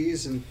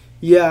 5150s and...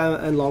 Yeah,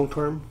 and long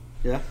term.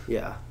 Yeah?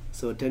 Yeah.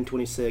 So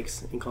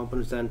 1026,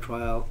 incompetence and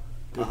trial,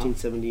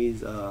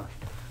 1370s,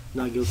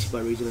 not guilty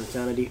by reason of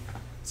insanity.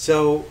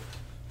 So,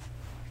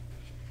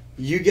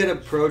 you get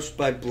approached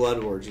by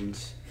blood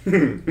origins.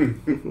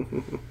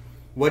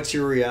 What's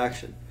your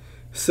reaction?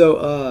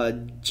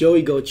 So,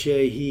 Joey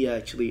Gauthier, he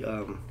actually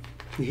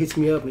he hits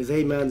me up and he's,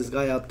 hey man, this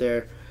guy out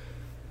there,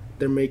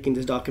 they're making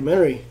this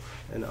documentary.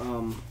 And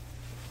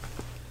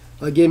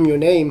I gave him your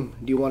name.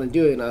 Do you want to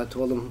do it? And I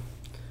told him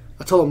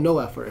no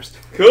at first.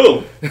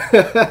 Cool.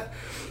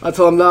 I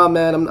told him, nah,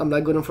 man, I'm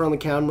not good in front of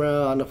the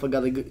camera. I don't know if I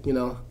got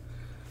the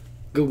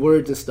good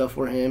words and stuff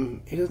for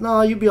him. He goes,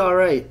 no, you'll be all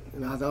right.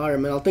 And I was like, all right,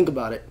 man, I'll think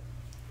about it.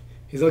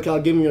 He's like, okay,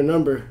 I'll give him your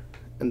number.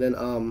 And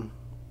then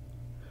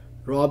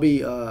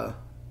Robbie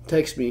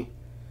texts me.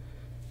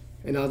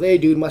 And I was, hey,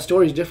 dude, my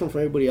story's different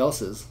from everybody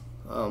else's.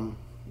 I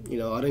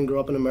didn't grow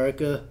up in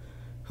America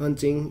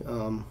hunting.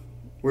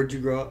 Where'd you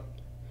grow up?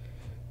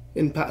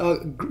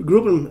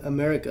 Grew up in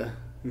America.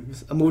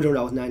 Mm-hmm. I moved here when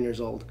I was 9 years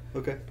old.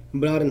 Okay.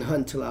 But I didn't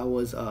hunt until I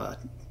was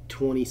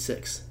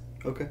 26.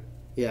 Okay.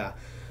 Yeah.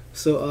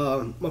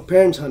 So my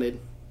parents hunted.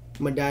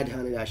 My dad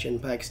hunted actually in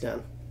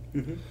Pakistan.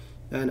 Mm-hmm.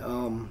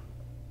 And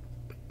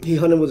he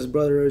hunted with his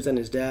brothers and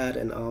his dad,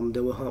 and they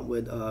would hunt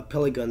with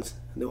pellet guns.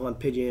 They would hunt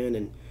pigeon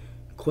and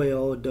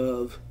quail,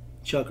 dove,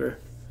 chucker.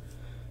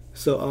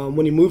 So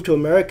when he moved to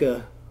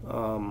America,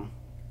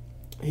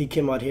 he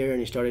came out here and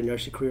he started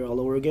nursery career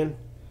all over again.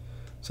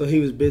 So he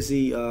was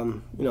busy,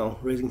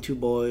 raising 2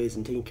 boys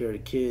and taking care of the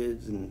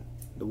kids and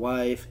the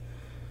wife.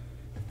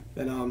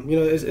 And,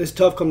 it's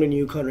tough coming to a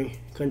new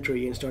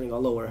country and starting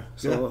all over.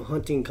 So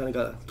hunting kind of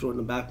got thrown in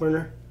the back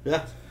burner.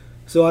 Yeah.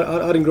 So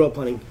I didn't grow up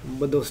hunting.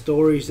 But those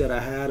stories that I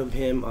had of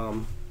him,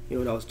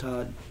 when I was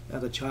taught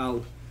as a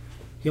child,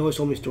 he always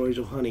told me stories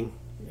of hunting.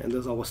 And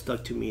those always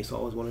stuck to me, so I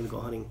always wanted to go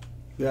hunting.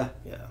 Yeah.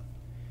 Yeah.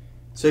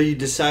 So you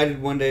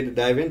decided one day to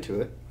dive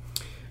into it.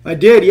 I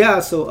did, yeah.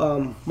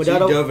 So my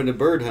dad... you dove into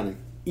bird hunting.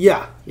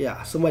 Yeah.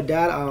 So my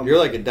dad... You're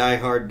like a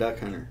die-hard duck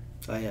hunter.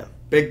 I am.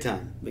 Big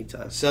time.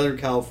 Southern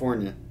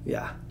California.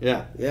 Yeah.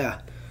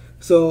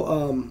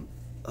 So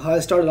how I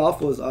started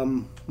off was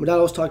my dad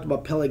always talked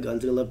about pellet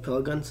guns, and I love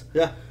pellet guns.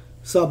 Yeah.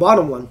 So I bought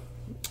him one,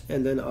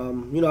 and then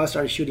I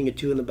started shooting it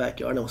too in the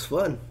backyard, and it was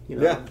fun.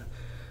 Yeah.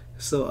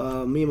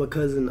 So me and my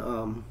cousin,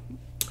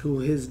 who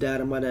his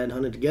dad and my dad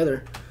hunted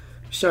together,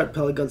 started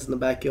pellet guns in the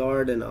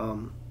backyard, and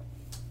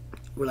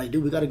we're like,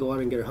 dude, we got to go out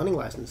and get our hunting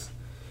license.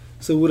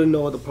 So we didn't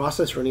know the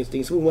process for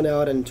anything, so we went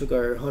out and took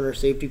our hunter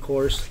safety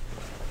course.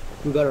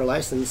 We got our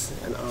license,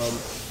 and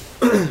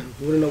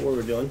we didn't know what we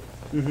were doing.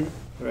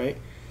 Mm-hmm. Right?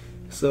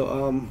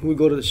 So we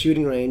go to the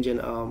shooting range,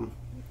 and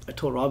I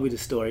told Robbie the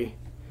story.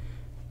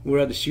 We're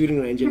at the shooting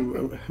range,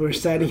 and we're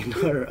sighting in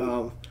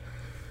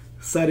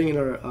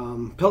our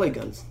pellet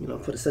guns.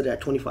 Put it set at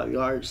 25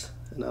 yards,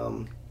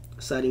 and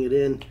sighting it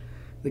in.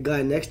 The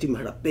guy next to him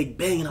heard a big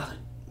bang, and I was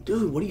like,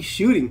 dude, what are you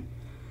shooting?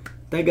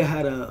 That guy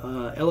had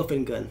a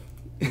elephant gun.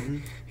 Mm-hmm.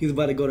 He was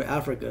about to go to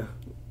Africa.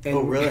 And,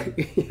 oh,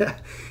 really? Yeah.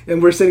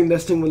 And we're sitting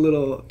next to him with a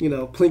little,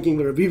 plinking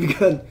with a BB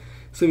gun.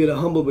 So we had a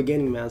humble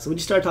beginning, man. So we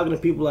just started talking to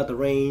people at the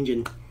range,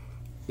 and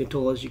they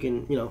told us you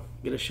can,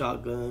 get a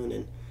shotgun,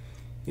 and,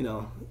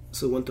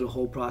 so we went through the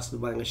whole process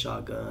of buying a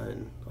shotgun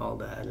and all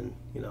that, and,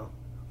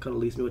 kind of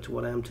leads me to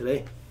what I am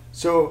today.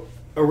 So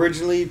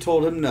originally you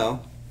told him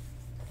no.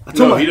 He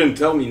didn't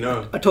tell me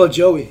no. I told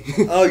Joey.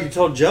 Oh, you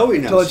told Joey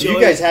no. So you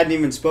guys hadn't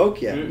even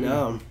spoke yet.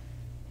 No.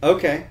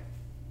 Okay.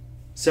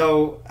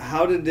 So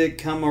how did it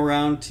come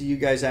around to you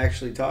guys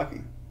actually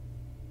talking?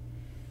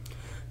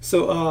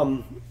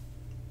 So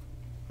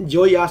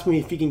Joey asked me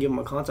if he can give him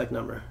a contact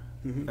number.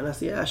 Mm-hmm. And I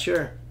said, yeah,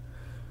 sure.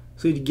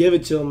 So he'd give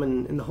it to him,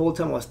 and the whole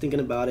time I was thinking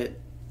about it,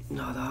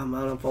 no, I don't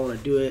know if I want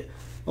to do it.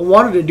 I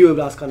wanted to do it,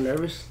 but I was kind of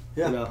nervous.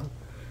 Yeah.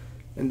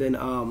 And then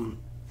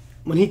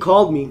when he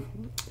called me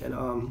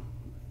and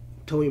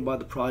told me about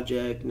the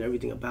project and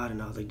everything about it,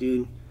 and I was like,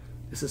 dude,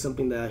 this is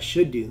something that I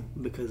should do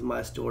because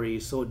my story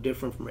is so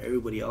different from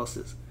everybody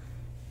else's.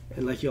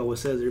 And like he always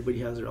says, everybody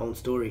has their own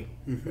story,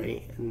 mm-hmm.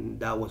 right? And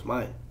that was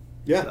mine.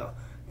 Yeah. So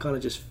kind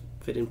of just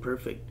fit in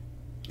perfect.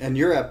 And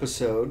your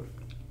episode?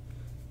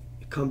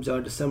 It comes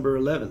out December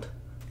 11th.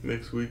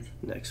 Next week.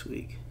 Next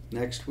week.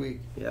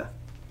 Yeah.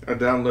 I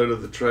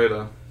downloaded the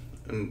trailer,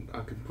 and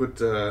I can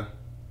put,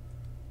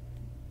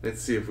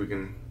 let's see if we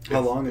can... How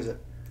long is it?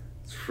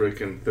 It's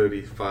freaking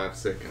 35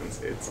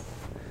 seconds. It's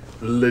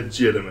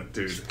legitimate,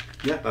 dude.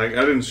 Yeah. Like,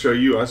 I didn't show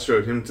you, I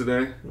showed him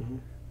today. Mm-hmm.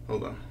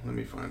 Hold on, let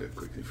me find it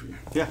quickly for you.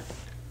 Yeah.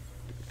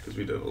 Because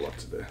we did a lot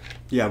today.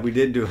 Yeah, we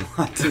did do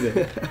a lot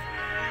today.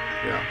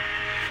 Yeah.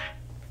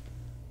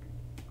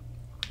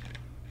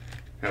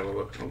 Have a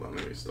look. Hold on,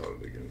 let me start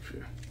it again for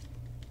you.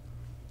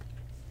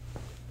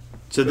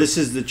 So this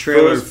is the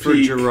trailer First for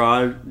peek.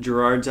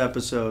 Gerard's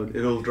episode.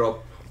 It'll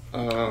drop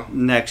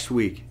next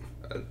week.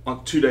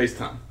 on 2 days'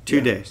 time.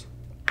 2 days.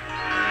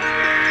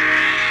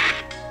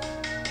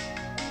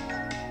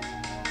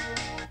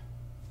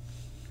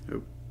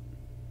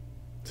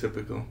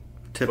 Typical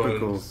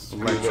phones,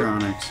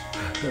 electronics.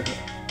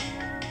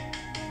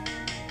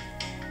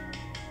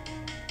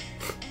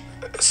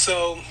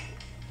 So,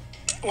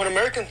 when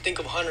Americans think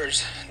of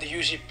hunters, they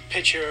usually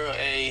picture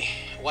a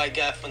white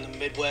guy from the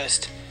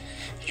Midwest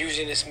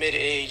using his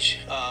mid-age,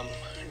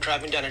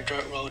 driving down a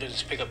dirt road in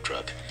his pickup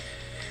truck.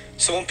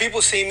 So when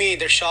people see me,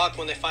 they're shocked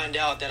when they find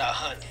out that I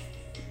hunt.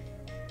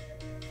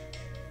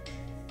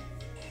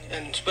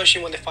 And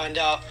especially when they find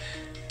out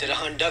that I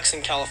hunt ducks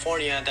in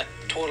California, that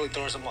totally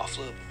throws them off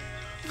loop.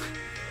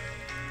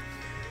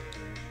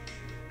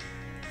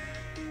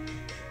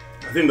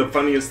 I think the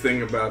funniest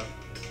thing about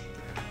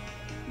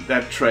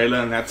that trailer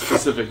and that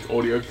specific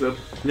audio clip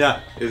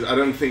is I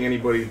don't think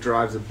anybody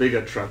drives a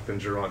bigger truck than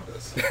Gerard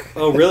does.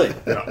 Oh, really?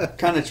 Yeah. What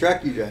kind of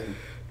truck you driving?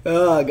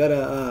 I got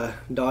a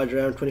Dodge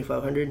Ram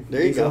 2500.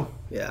 There you go.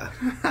 Yeah.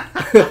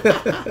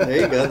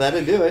 There you go.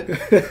 That'll do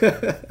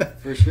it.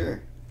 For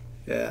sure.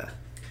 Yeah.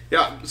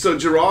 Yeah, so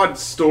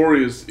Gerard's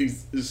story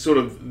is sort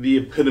of the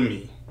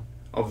epitome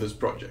of this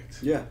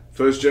project. Yeah.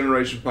 First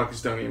generation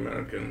Pakistani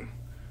American.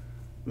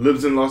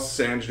 Lives in Los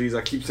Angeles.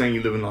 I keep saying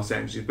you live in Los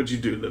Angeles, but you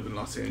do live in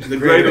Los Angeles. The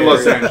greater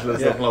Los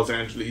Angeles of Los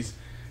Angeles.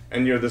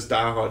 And you're this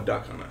diehard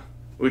duck hunter,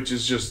 which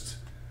is just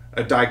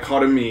a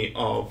dichotomy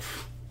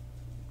of,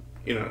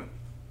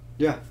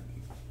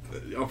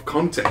 of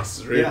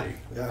context, really.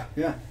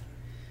 Yeah.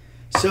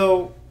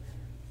 So,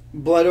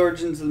 Blood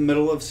Origin's in the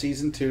middle of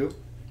season 2.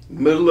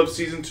 Middle of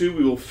season 2.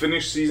 We will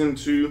finish season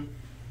 2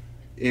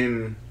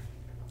 in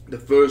the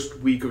first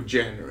week of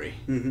January.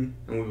 Mm-hmm.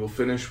 And we will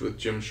finish with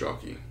Jim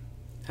Shockey.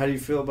 How do you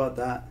feel about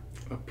that?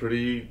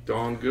 Pretty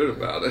darn good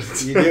about it.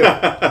 You do?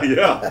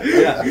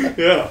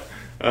 Yeah.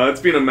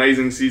 It's been an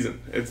amazing season.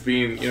 It's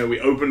been,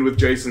 we opened with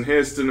Jason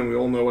Hairston, and we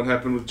all know what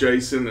happened with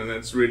Jason, and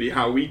that's really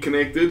how we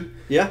connected.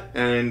 Yeah.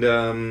 And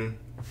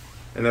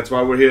that's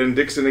why we're here in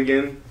Dixon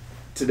again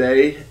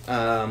today.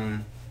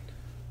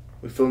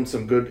 We filmed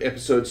some good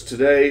episodes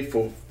today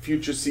for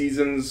future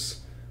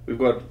seasons. We've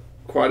got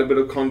quite a bit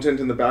of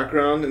content in the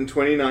background, and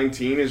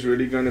 2019 is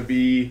really going to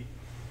be...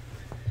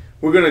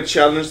 We're going to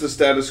challenge the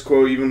status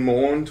quo even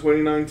more in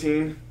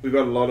 2019. We've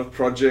got a lot of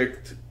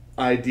project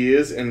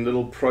ideas and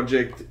little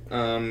project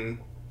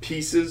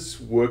pieces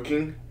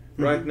working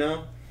right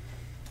now.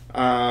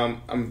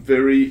 I'm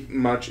very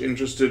much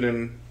interested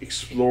in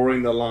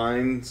exploring the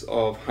lines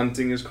of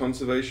hunting as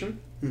conservation.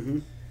 Mm-hmm.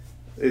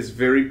 There's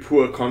very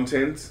poor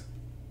content,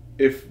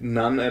 if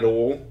none at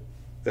all,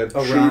 that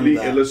Around truly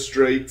that.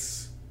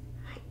 illustrates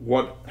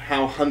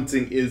how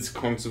hunting is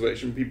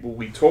conservation.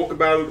 We talk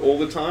about it all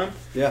the time.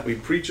 Yeah. We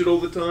preach it all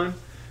the time,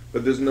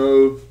 but there's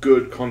no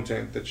good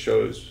content that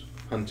shows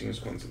hunting as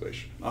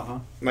conservation.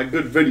 Like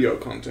good video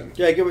content.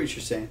 Yeah, I get what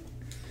you're saying.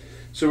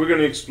 So we're going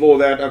to explore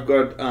that. I've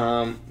got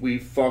we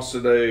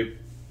fostered a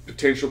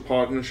potential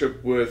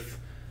partnership with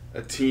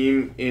a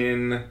team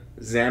in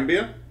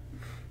Zambia.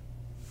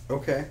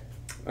 Okay.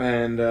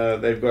 And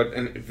they've got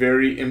a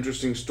very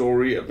interesting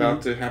story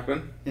about to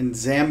happen. In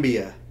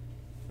Zambia.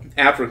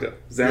 Africa,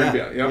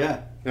 Zambia,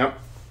 yeah.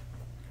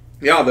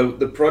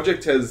 The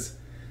project has,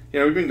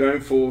 we've been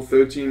going for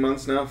 13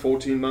 months now,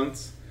 14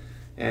 months,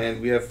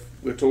 and we're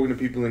talking to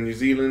people in New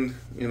Zealand,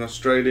 in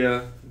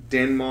Australia,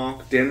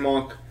 Denmark.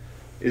 Denmark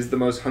is the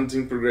most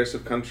hunting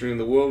progressive country in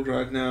the world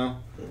right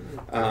now.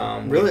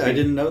 Really, I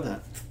didn't know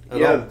that.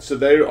 At all. So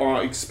they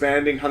are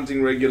expanding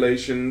hunting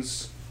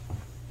regulations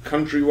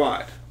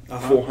countrywide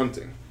for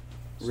hunting.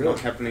 It's not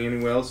happening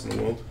anywhere else in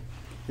the world.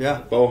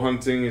 Yeah. Bow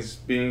hunting is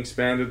being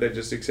expanded. They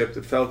just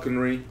accepted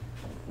falconry.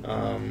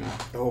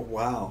 Oh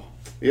wow.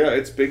 Yeah,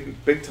 it's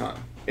big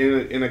time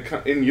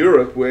in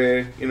Europe,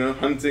 where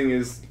hunting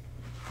is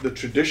the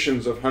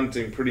traditions of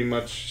hunting pretty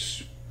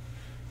much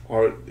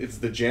it's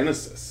the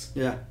genesis.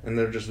 Yeah. And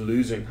they're just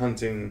losing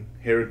hunting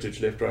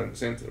heritage left, right, and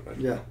center. Right?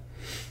 Yeah.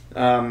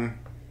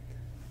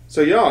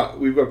 So yeah,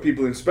 we've got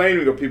people in Spain.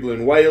 We've got people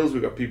in Wales.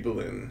 We've got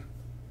people in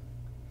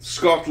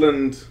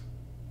Scotland.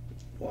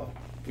 Wow.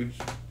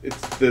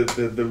 It's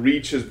the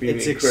reach has been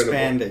incredible.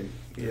 Expanding.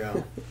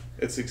 Yeah,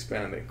 it's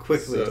expanding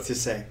Quickly to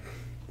say.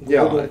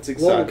 It's exciting.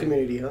 Global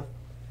community, huh?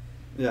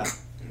 Yeah.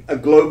 A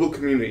global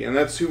community, and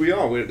that's who we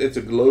are. It's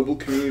a global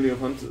community of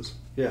hunters.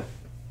 Yeah.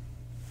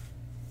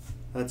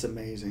 That's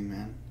amazing,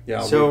 man.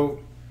 Yeah. So,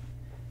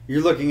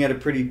 you're looking at a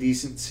pretty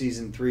decent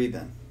season 3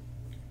 then.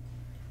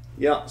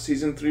 Yeah,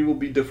 season 3 will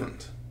be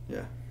different.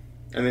 Yeah.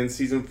 And then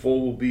season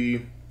 4 will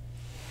be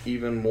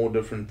even more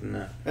different than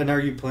that. And are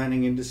you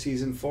planning into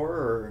season 4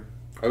 or?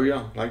 Oh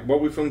yeah, like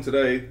what we filmed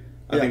today.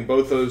 I think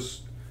both the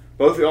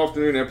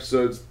afternoon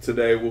episodes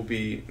today will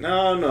be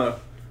no.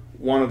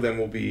 One of them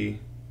will be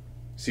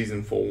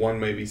season 4. One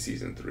maybe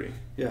season 3.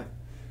 Yeah.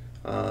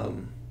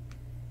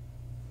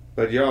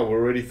 But yeah, we're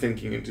already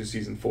thinking into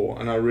season 4,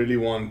 and I really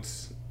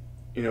want,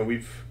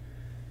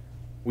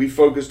 we've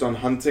focused on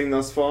hunting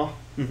thus far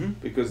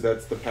because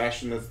that's the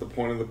passion, that's the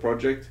point of the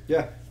project.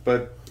 Yeah.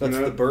 But that's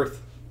the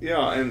birth.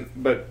 Yeah,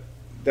 but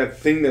that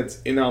thing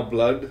that's in our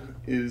blood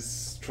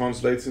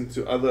translates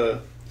into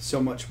other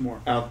so much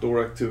more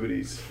outdoor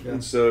activities. Yeah.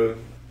 And so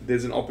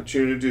there's an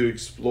opportunity to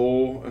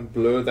explore and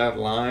blur that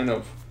line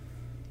of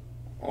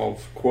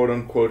quote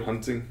unquote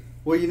hunting.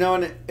 Well,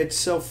 and it's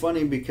so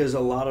funny because a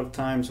lot of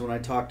times when I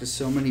talk to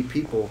so many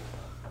people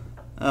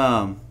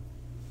about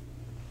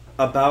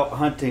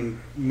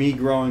hunting, me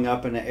growing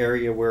up in an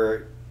area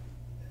where,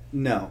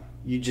 no,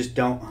 you just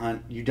don't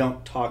hunt. You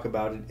don't talk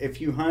about it.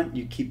 If you hunt,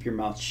 you keep your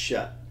mouth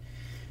shut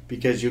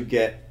because you'll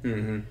get,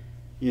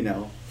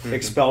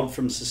 expelled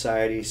from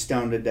society,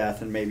 stoned to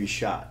death, and maybe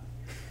shot.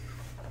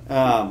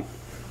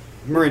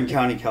 Marin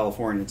County,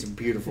 California. It's a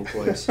beautiful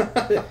place.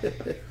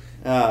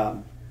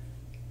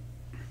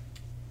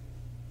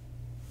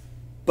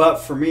 But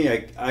for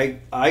me,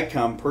 I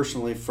come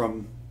personally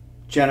from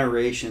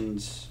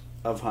generations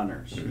of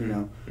hunters.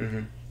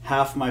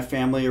 Half my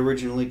family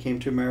originally came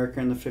to America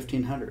in the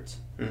 1500s.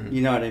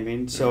 You know what I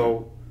mean?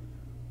 So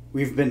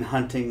we've been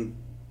hunting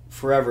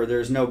forever.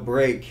 There's no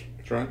break.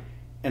 That's right.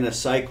 In a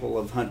cycle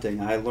of hunting.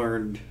 I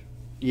learned,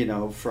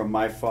 from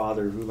my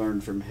father, who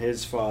learned from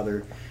his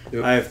father.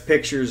 Yep. I have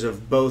pictures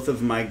of both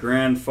of my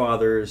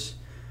grandfathers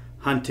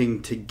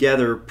hunting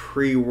together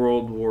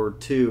pre-World War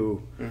II.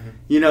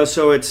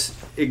 So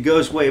it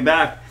goes way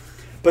back.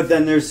 But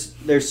then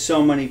there's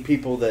so many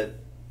people that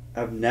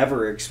have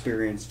never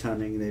experienced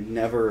hunting. They've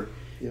never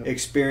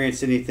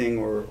experienced anything,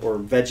 or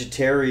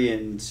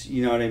vegetarians,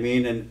 you know what I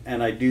mean?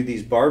 And I do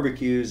these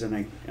barbecues and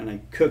I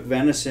cook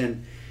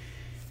venison,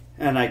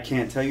 and I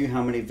can't tell you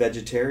how many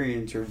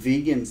vegetarians or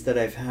vegans that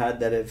I've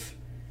had that have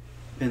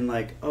been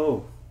like,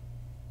 oh,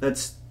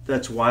 that's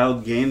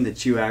wild game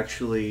that you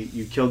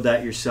killed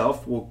that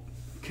yourself. Well,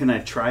 can I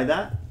try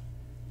that?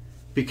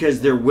 Because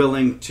they're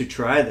willing to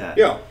try that.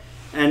 Yeah.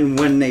 And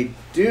when they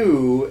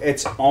do,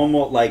 it's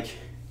almost like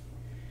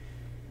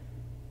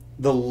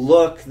the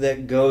look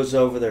that goes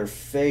over their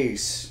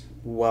face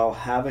while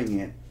having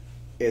it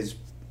is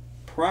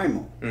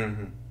primal.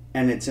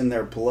 And it's in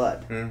their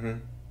blood.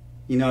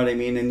 You know what I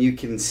mean? And you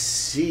can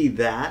see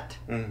that.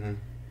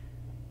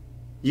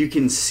 You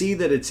can see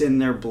that it's in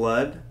their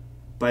blood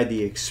by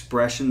the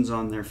expressions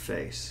on their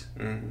face.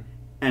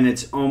 And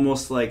it's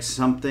almost like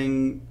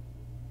something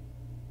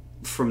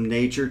from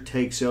nature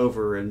takes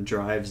over and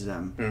drives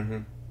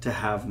them to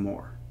have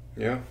more.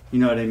 Yeah. You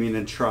know what I mean?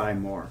 And try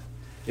more.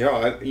 Yeah,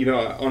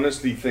 I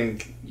honestly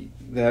think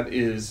that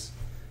is,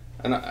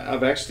 and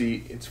I've actually,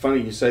 it's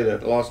funny you say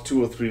that. The last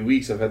 2 or 3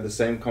 weeks I've had the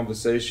same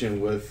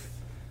conversation with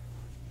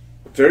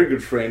a very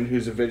good friend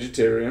who's a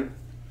vegetarian.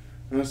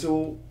 And I said,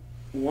 well,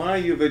 why are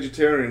you a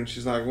vegetarian?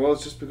 She's like, well,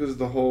 it's just because of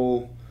the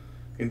whole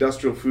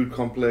industrial food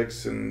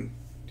complex and,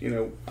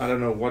 I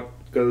don't know what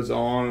goes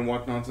on and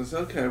whatnot. So I said,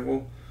 okay,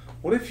 well,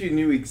 what if you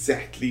knew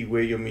exactly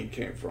where your meat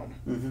came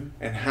from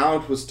and how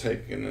it was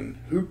taken and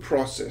who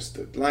processed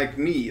it? Like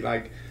me,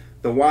 like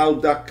the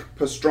wild duck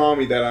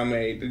pastrami that I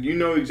made. You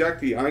know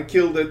exactly, I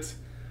killed it.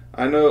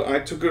 I know I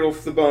took it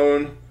off the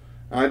bone.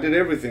 I did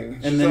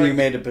everything. And then you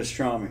made a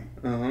pastrami.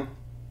 Uh-huh.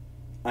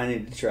 I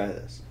need to try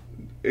this.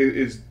 It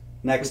is...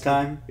 Next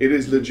time? It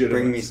is legitimate.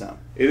 Bring me some.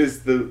 It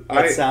is the...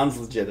 That sounds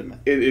legitimate.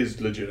 It is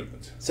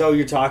legitimate. So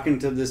you're talking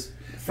to this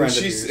friend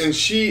of yours. And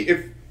she,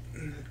 if...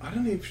 I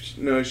don't know if...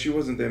 No, she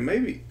wasn't there.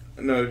 Maybe...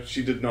 No,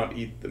 she did not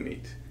eat the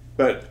meat.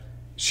 But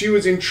she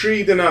was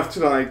intrigued enough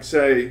to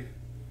say...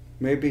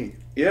 Maybe.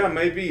 Yeah,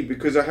 maybe,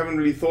 because I haven't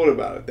really thought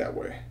about it that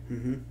way.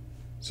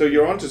 So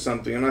you're onto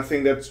something, and I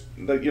think that's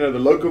the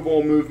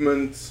locavore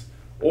movement,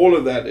 all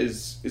of that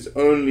is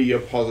only a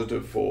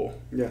positive for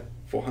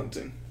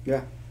hunting.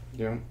 Yeah.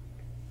 Yeah.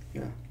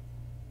 Yeah.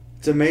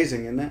 It's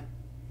amazing, isn't it?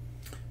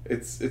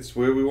 It's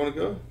where we want to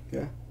go.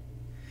 Yeah.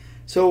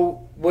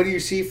 So what do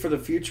you see for the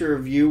future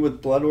of you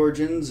with Blood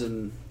Origins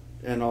and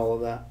all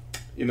of that?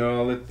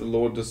 I'll let the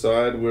Lord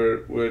decide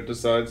where it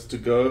decides to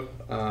go.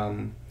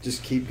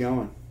 Just keep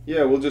going.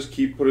 Yeah, we'll just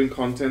keep putting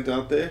content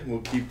out there.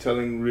 We'll keep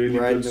telling really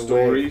good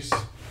stories.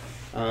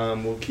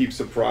 We'll keep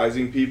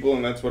surprising people,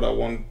 and that's what I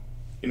want.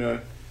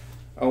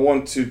 I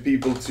want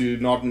people to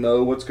not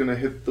know what's going to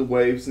hit the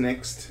waves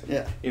next.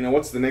 Yeah.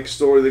 What's the next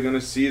story they're going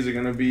to see? Is it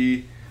going to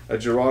be a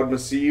Gerard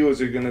Massey, or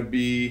is it going to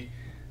be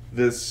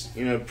this,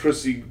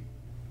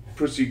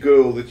 prissy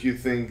girl that you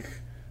think,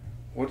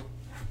 what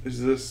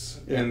is this?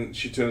 Yeah. And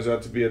she turns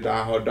out to be a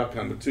diehard duck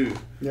hunter too.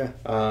 Yeah.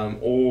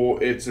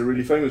 Or it's a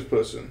really famous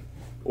person.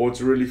 Or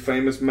it's a really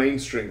famous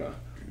mainstreamer,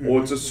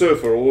 or it's a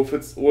surfer, or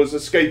it's a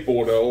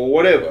skateboarder, or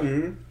whatever.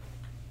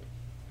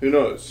 Who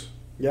knows?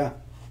 Yeah.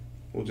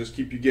 We'll just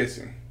keep you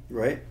guessing.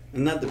 Right.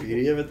 Isn't that the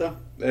beauty of it, though?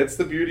 That's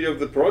the beauty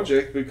of the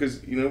project,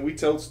 because we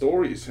tell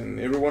stories, and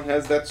everyone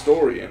has that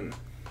story, and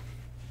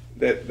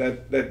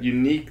that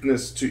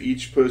uniqueness to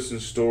each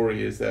person's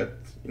story is that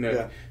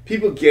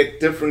people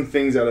get different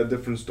things out of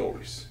different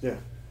stories. Yeah.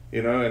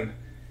 And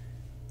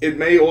it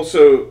may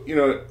also,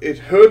 it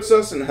hurts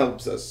us and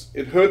helps us.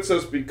 It hurts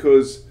us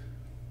because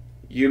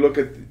you look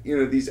at,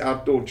 these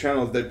outdoor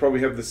channels, they probably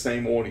have the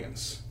same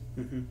audience.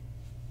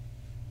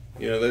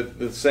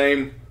 The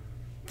same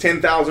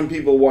 10,000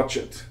 people watch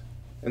it,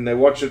 and they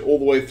watch it all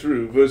the way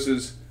through,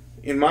 versus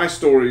in my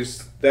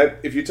stories, that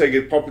if you take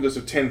a populace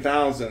of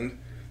 10,000,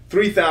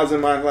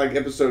 3,000 might like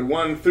episode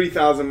 1,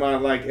 3,000 might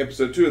like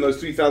episode 2, and those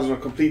 3,000 are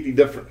completely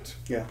different.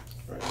 Yeah.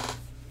 Right.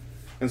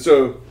 And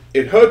so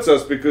it hurts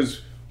us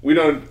because we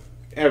don't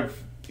have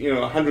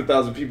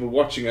 100,000 people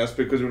watching us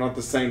because we're not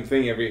the same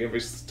thing every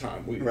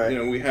time.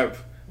 We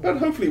have, but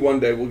hopefully one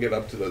day we'll get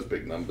up to those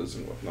big numbers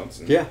and whatnot.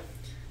 And, Yeah.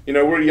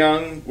 We're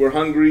young, we're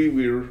hungry,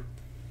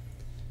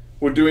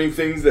 we're doing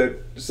things that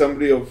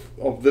somebody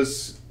of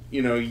this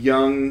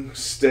young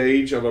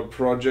stage of a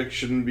project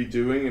shouldn't be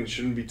doing and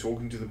shouldn't be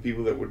talking to the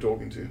people that we're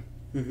talking to.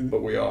 Mm-hmm.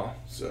 But we are,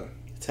 so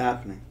It's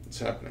happening. it's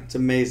happening. It's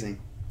amazing.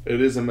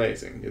 It is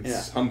amazing.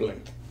 It's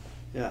humbling.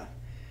 Yeah.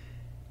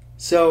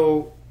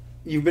 So,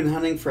 you've been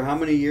hunting for how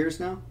many years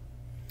now?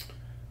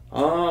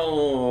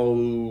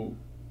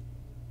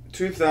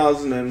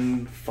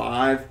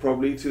 2005,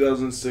 probably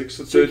 2006,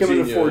 so 13 you're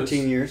coming to years.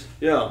 14 years.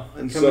 Yeah,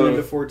 and Coming so,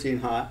 into 14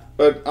 hot.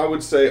 but I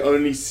would say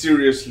only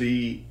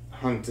seriously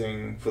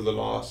hunting for the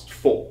last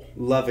 4.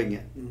 Loving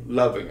it.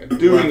 Loving it,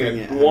 doing Loving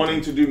it, it, wanting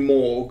hunting. to do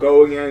more,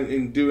 going out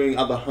and doing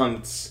other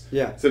hunts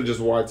Yeah. instead of just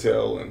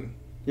whitetail and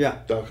Yeah.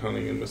 duck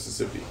hunting in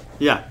Mississippi.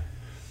 Yeah.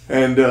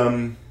 And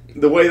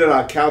the way that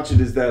I couch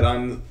it is that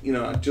I'm,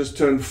 I just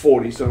turned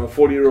 40, so I'm a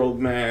 40-year-old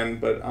man,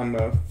 but I'm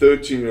a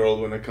 13-year-old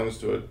when it comes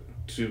to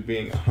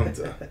being a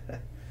hunter.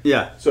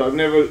 Yeah. So I've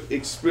never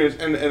experienced,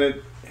 and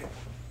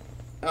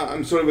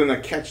I'm sort of in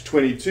a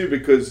catch-22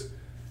 because,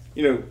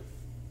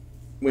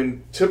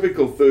 when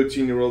typical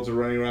 13-year-olds are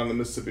running around the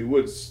Mississippi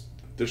woods,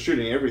 they're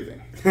shooting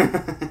everything.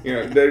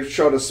 They've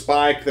shot a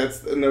spike,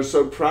 and they're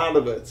so proud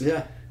of it.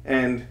 Yeah.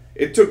 And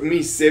it took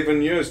me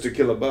 7 years to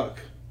kill a buck.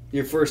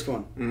 Your first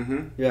one.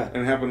 Mm-hmm. Yeah.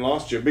 And it happened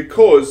last year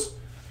because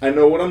I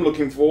know what I'm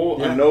looking for.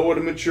 Yeah. I know what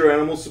a mature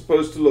animal's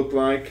supposed to look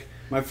like.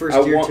 My first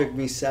year took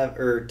me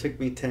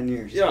 10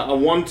 years. Yeah, I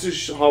want to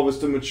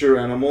harvest a mature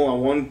animal. I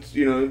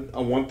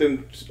want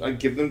them. I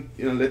give them,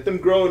 let them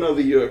grow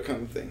another year,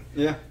 kind of thing.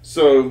 Yeah.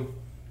 So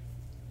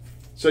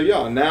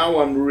yeah, now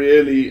I'm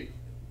really,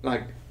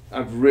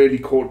 I've really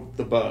caught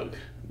the bug,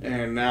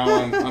 and now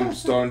I'm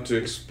starting to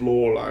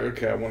explore.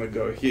 Okay, I want to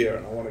go here,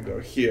 and I want to go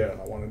here, and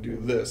I want to do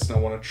this, and I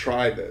want to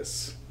try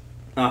this.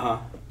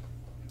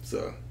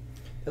 So.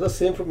 It's the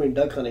same for me in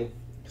duck hunting.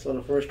 So when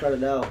I first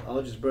started out, I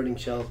was just burning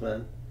shells,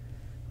 man.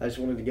 I just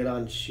wanted to get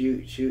on,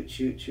 shoot.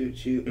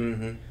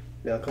 Mm-hmm.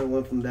 I kind of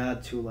went from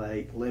that to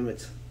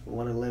limits,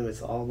 wanting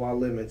limits, all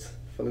wild limits,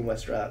 filling my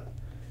strap.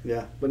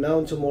 Yeah. But now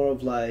into more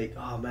of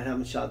oh man, I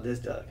haven't shot this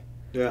duck.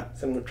 Yeah.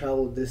 So I'm gonna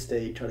travel to this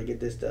state, try to get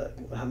this duck.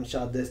 I haven't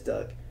shot this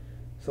duck.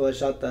 So I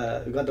shot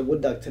that. We got the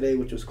wood duck today,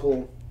 which was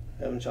cool.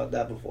 I haven't shot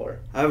that before.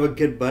 I have a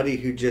good buddy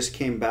who just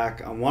came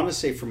back, I want to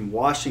say from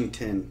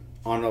Washington,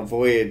 on a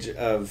voyage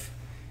of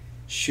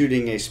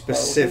shooting a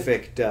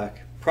specific duck.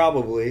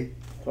 Probably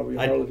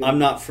I'm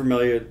not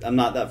familiar. I'm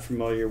not that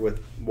familiar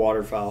with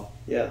waterfowl.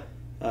 Yeah.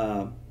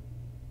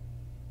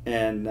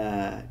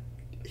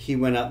 He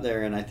went up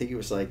there, and I think it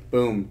was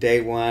boom,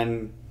 day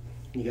one.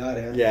 You got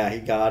it. Huh? Yeah, he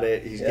got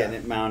it. He's getting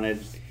it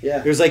mounted.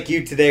 Yeah. It was like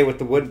you today with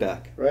the wood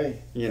duck. Right.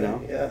 You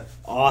know. Yeah.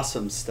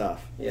 Awesome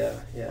stuff. Yeah.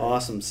 Yeah.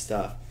 Awesome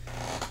stuff.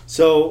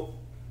 So,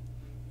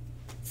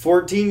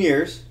 14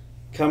 years,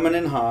 coming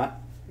in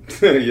hot.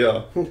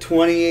 Yeah.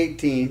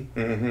 2018.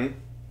 Mm-hmm.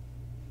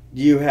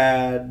 You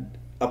had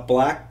a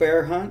black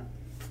bear hunt.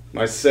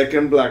 My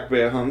second black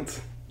bear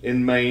hunt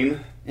in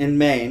Maine. In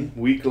Maine.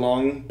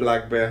 Week-long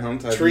black bear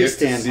hunt. Tree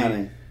stand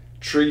hunting.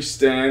 Tree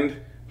stand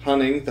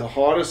hunting. The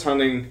hardest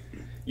hunting.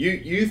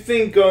 You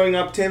think going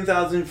up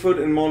 10,000 foot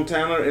in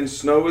Montana in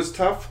snow is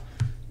tough?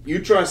 You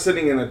try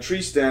sitting in a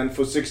tree stand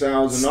for 6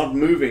 hours and not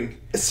moving.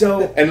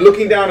 So and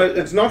looking down at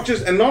it's not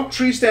just and not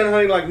tree stand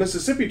hunting like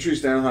Mississippi tree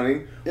stand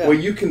hunting where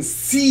you can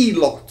see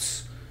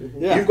lots.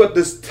 Yeah. You've got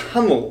this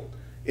tunnel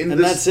in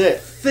this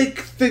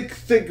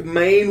thick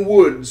Maine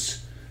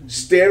woods,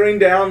 staring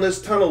down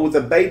this tunnel with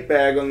a bait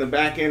bag on the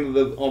back end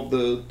of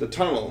the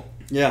tunnel.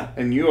 Yeah.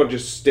 And you are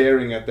just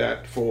staring at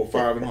that for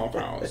 5.5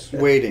 hours.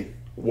 Waiting.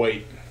 Yeah.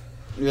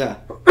 Yeah.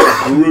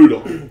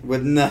 Brutal.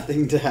 With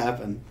nothing to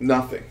happen.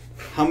 Nothing.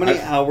 How many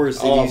hours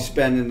did you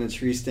spend in a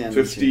tree stand?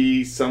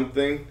 50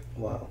 something.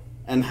 Wow.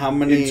 And how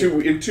many?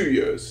 In 2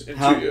 years. In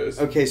 2 years.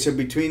 Okay, so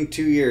between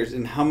 2 years,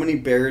 and how many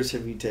bears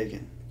have you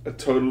taken? A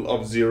total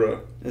of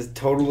 0. A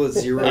total of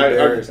 0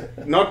 bears.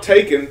 Not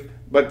taken,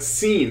 but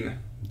seen.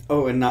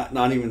 Oh, and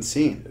not even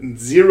seen.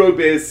 0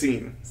 bears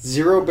seen.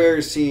 0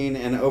 bears seen,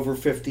 and over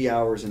 50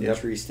 hours in the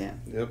tree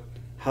stand. Yep.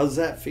 How's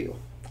that feel?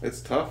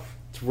 It's tough.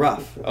 It's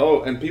rough.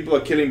 Oh, and people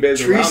are killing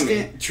bears around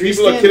me.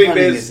 People are killing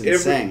bears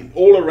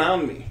all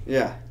around me.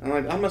 Yeah. I'm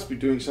like, I must be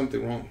doing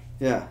something wrong.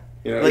 Yeah.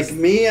 You know, like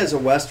me as a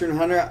Western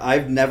hunter,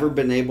 I've never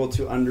been able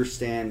to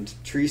understand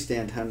tree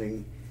stand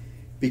hunting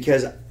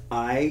because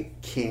I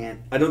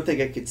don't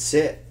think I could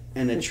sit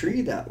in a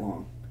tree that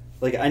long.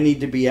 Like, I need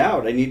to be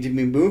out. I need to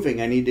be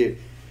moving. I need to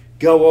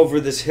go over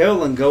this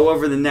hill and go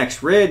over the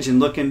next ridge and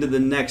look into the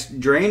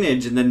next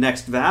drainage and the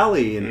next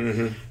valley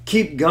and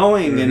keep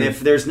going. And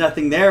if there's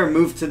nothing there,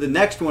 move to the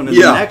next one and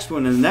the next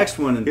one and the next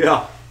one. And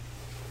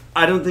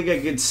I don't think I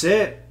could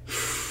sit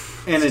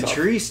in a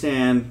tree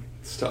stand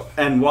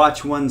and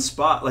watch one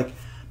spot. Like,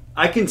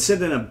 I can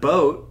sit in a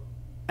boat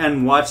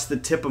and watch the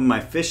tip of my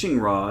fishing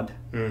rod,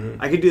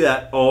 Mm-hmm. I could do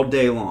that all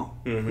day long.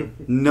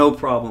 Mm-hmm. No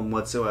problem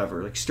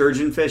whatsoever. Like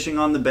sturgeon fishing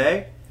on the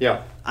bay,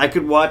 Yeah. I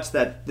could watch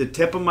the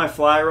tip of my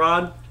fly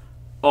rod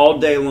all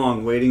day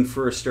long waiting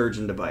for a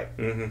sturgeon to bite.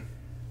 Mm-hmm.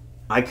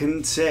 I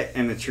couldn't sit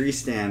in a tree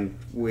stand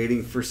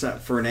waiting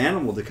for an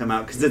animal to come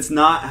out because it's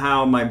not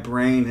how my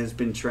brain has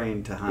been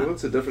trained to hunt. Well,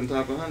 it's a different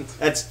type of hunt.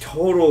 That's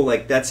total,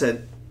 like, that's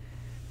a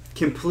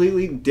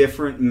completely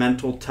different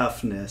mental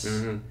toughness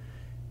Mm-hmm.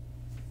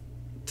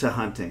 to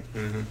hunting.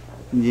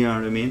 Mm-hmm. You know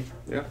what I mean?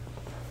 Yeah.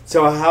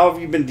 So how have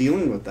you been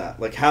dealing with that?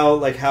 How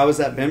has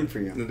that been for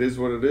you? It is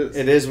what it is.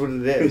 It is what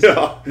it is.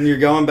 Yeah. And you're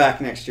going back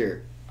next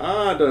year.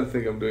 I don't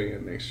think I'm doing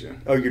it next year.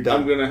 Oh, you're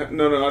done. I'm gonna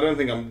no. I don't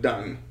think I'm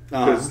done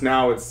because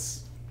now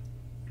it's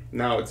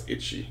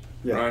itchy,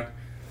 Yeah. right?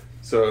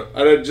 So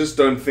I just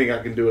don't think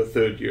I can do a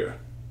third year.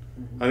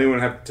 I think I'm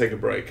gonna have to take a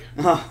break.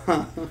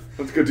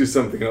 Let's go do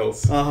something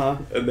else,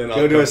 and then I'll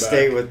Go to come a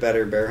state back. with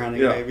better bear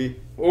hunting, Yeah. maybe.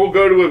 Or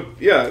go to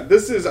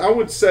this is, I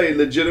would say,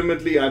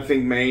 legitimately, I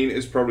think Maine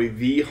is probably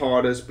the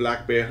hardest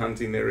black bear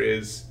hunting there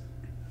is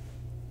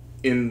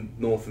in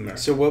North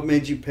America. So what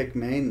made you pick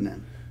Maine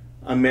then?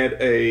 I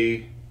met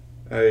a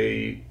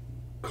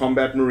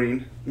combat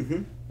Marine,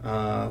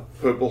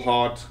 Purple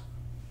Heart,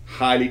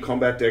 highly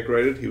combat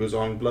decorated. He was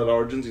on Blood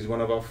Origins.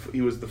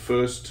 He was the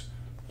first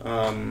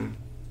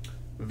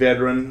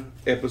veteran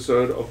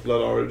episode of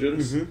Blood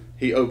Origins.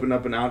 He opened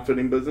up an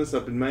outfitting business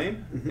up in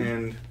Maine,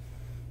 and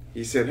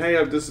he said, "Hey,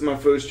 this is my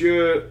first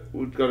year.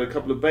 We've got a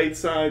couple of bait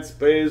sites,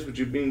 bears. Would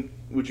you be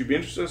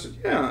interested?" I said,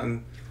 "Yeah."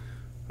 And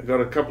I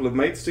got a couple of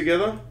mates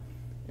together,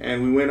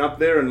 and we went up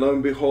there. And lo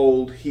and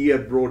behold, he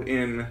had brought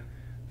in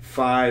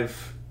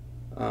 5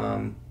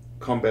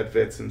 combat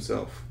vets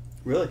himself,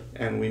 Really?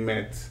 and we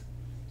met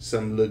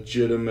some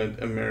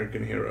legitimate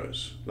American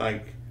heroes.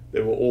 Like,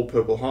 they were all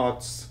Purple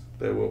Hearts.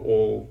 They were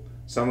all,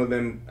 some of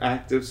them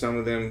active, some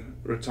of them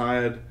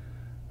retired.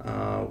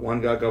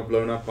 One guy got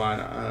blown up by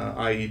an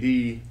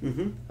IED.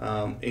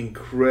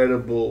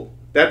 Incredible.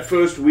 That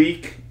first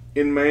week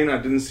in Maine, I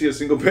didn't see a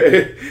single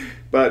bear,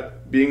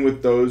 but being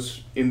with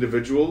those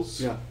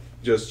individuals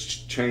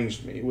just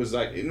changed me. It was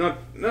like,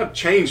 not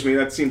changed me,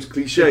 that seems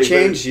cliche. It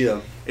changed you,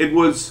 though.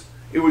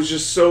 It was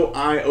just so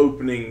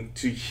eye-opening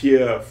to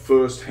hear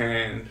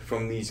firsthand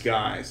from these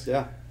guys.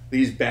 Yeah.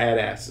 These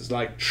badasses,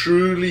 like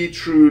truly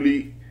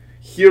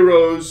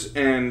heroes,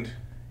 and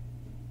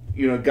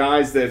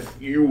guys that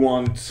you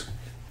want,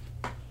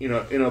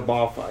 in a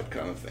bar fight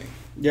kind of thing.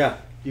 Yeah.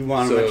 You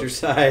want them at your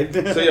side.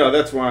 So yeah,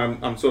 that's why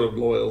I'm sort of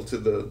loyal to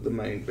the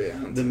Maine bear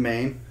hunt. The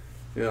Maine.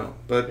 Yeah,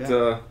 but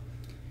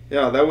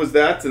that was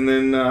that, and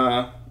then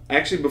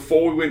actually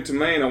before we went to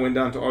Maine, I went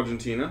down to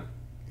Argentina.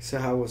 So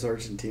how was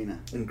Argentina?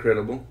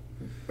 Incredible.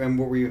 And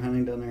what were you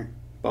hunting down there?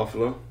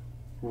 Buffalo.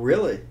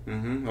 Really?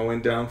 I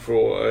went down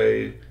for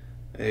a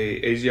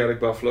Asiatic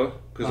buffalo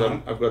because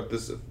I've got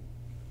this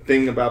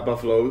thing about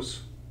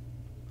buffaloes,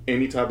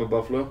 any type of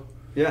buffalo.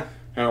 Yeah.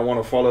 And I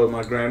want to follow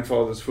my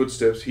grandfather's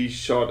footsteps. He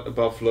shot a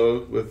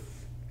buffalo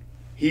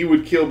he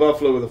would kill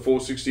buffalo with a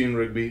 .416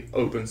 Rigby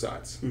open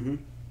sights.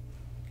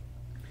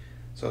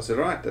 So I said,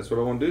 right, that's what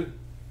I want to do.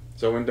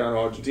 So I went down to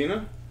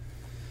Argentina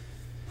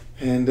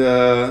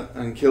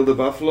and killed a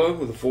buffalo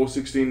with a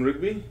 .416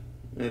 Rigby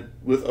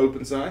with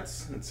open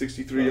sights at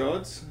 63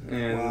 yards.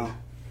 And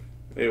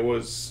it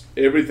was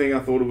everything I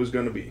thought it was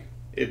going to be.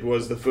 It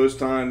was the first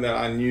time that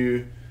I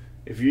knew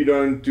if you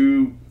don't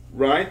do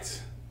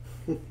right,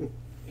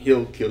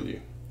 he'll kill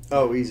you.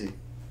 Oh, easy.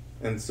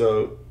 And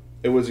so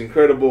it was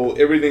incredible.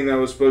 Everything that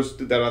I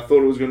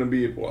thought it was going to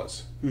be, it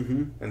was.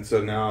 And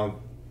so now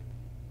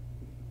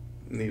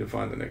I need to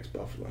find the next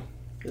buffalo.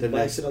 Is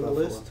bison on the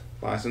list?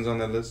 Bison's on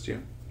that list, yeah.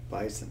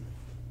 Bison.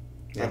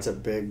 Yeah. That's a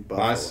big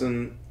buffalo.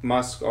 Bison,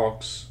 musk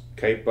ox,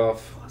 Cape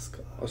buff,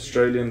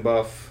 Australian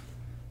buff.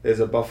 There's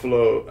a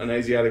buffalo, an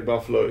Asiatic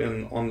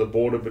buffalo on the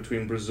border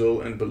between Brazil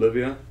and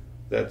Bolivia.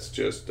 That's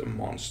just a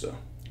monster.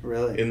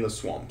 Really? In the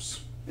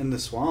swamps. In the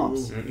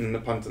swamps? In the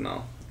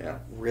Pantanal, yeah.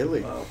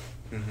 Really? Wow.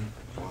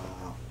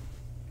 Wow.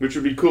 Which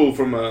would be cool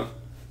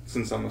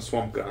since I'm a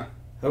swamp guy,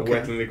 a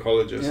wetland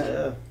ecologist.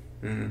 Yeah.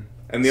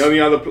 And the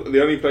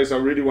only place I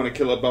really want to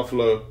kill a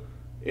buffalo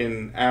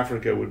in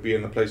Africa would be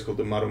in a place called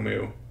the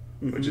Maromeu,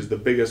 which is the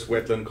biggest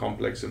wetland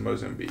complex in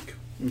Mozambique.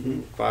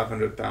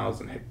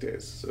 500,000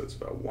 hectares, so it's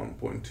about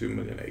 1.2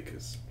 million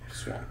acres of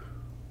swamp.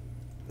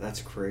 That's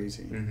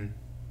crazy.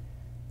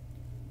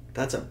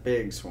 That's a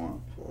big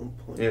swamp.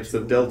 Yeah, it's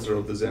the delta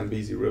of the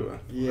Zambezi River.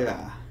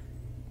 Yeah.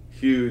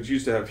 Huge.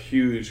 Used to have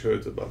huge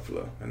herds of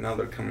buffalo, and now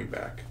they're coming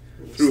back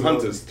through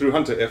hunter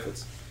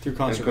efforts, through and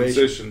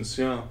conservation, concessions.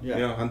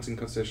 Yeah, hunting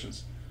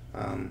concessions.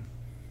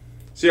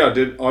 So yeah, I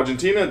did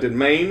Argentina, did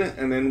Maine,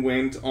 and then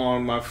went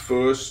on my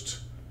first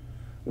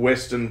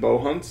western bow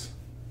hunt.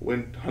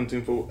 Went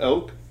hunting for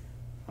elk.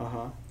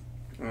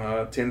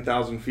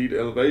 10,000 feet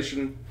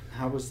elevation.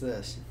 How was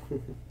this?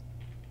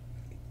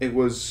 It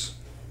was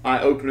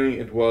eye-opening.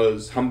 It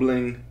was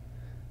humbling.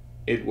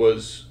 It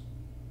was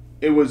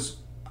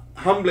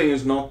humbling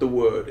is not the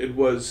word. It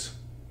was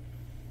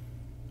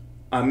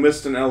I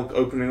missed an elk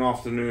opening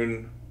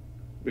afternoon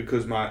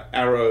because my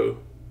arrow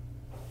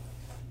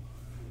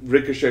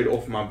ricocheted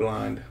off my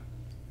blind.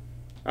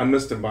 I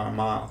missed him by a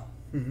mile.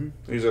 Mm-hmm.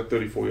 He was at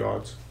 34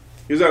 yards.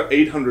 He was at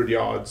 800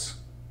 yards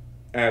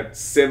at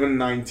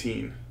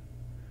 7:19,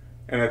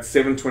 and at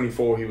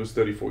 7:24 he was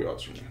 34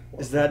 yards from me.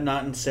 Is that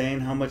not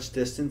insane? How much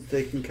distance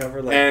they can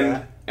cover like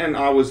that? And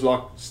I was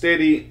locked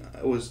steady.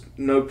 It was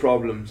no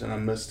problems, and I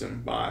missed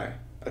him by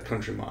a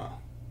country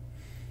mile.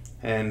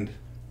 And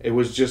it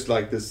was just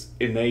like this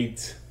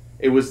innate.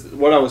 It was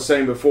what I was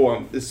saying before.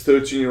 I'm this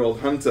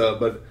 13-year-old hunter,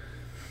 but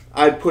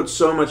I put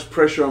so much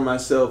pressure on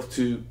myself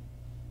to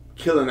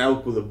kill an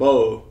elk with a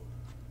bow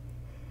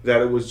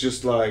that it was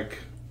just like,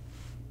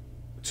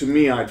 to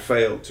me I'd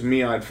failed. To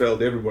me I'd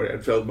failed everybody.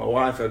 I'd failed my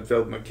wife, I'd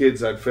failed my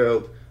kids, I'd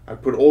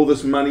put all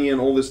this money in,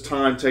 all this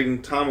time,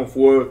 taking time off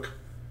work,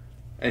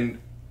 and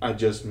I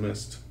just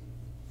missed.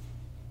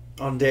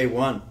 On day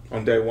one?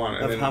 On day one.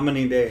 Of how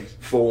many days?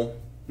 4.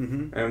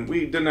 Mm-hmm.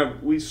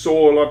 And we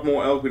saw a lot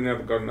more elk, we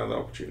never got another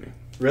opportunity.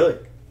 Really?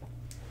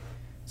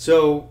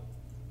 So,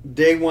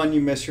 day one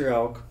you miss your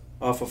elk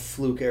off a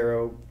fluke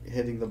arrow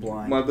hitting the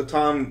blind. Well, at the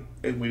time,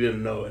 we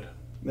didn't know it.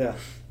 Yeah.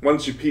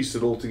 Once you pieced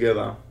it all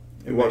together,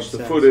 you watched the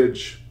sense.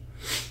 footage,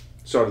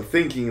 started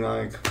thinking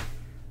like,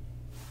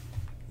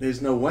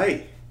 there's no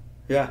way.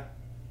 Yeah.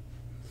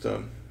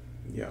 So,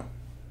 yeah.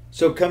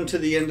 So come to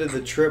the end of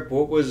the trip,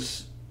 what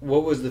was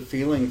the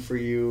feeling for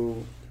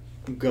you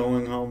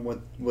going home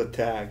with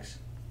tags?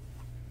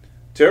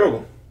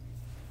 Terrible.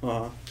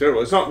 Uh-huh.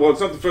 Terrible. It's not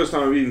the first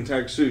time I've eaten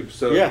tag soup,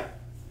 so yeah.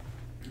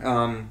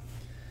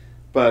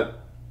 But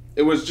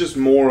it was just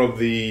more of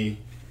the.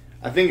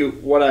 I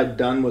think what I'd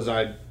done was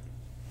I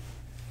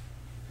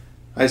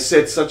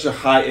set such a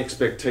high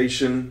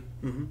expectation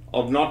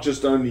of not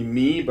just only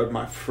me but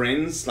my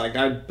friends. Like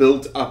I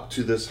built up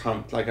to this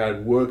hunt. Like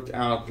I'd worked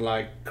out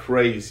like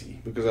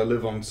crazy because I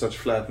live on such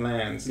flat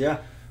lands. Yeah.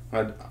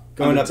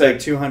 Going up that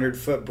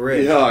 200-foot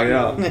bridge.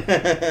 Yeah.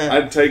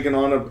 I'd taken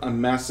on a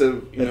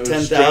massive, a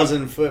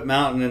 10,000-foot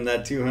mountain in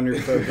that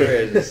 200-foot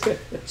bridge.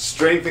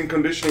 Strength and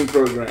conditioning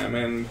program,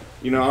 and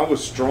I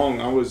was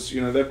strong. I was,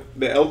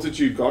 the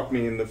altitude got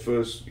me in the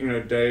first,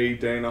 day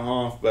and a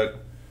half,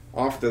 but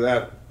after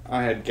that,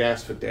 I had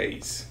gas for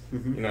days.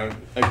 Mm-hmm.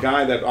 A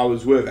guy that I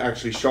was with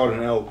actually shot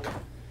an elk,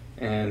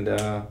 and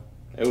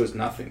it was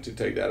nothing to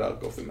take that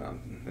elk off the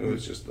mountain. It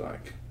was just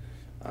like.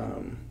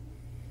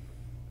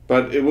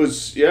 But it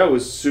was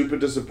super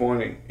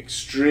disappointing,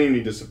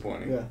 extremely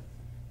disappointing, yeah,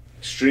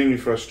 extremely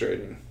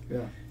frustrating.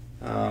 Yeah,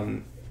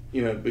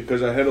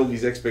 because I had all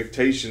these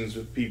expectations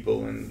with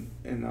people, and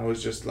I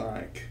was just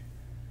like,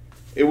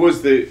 it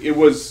was the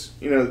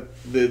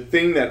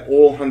thing that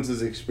all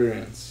hunters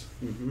experience.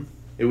 Mm-hmm.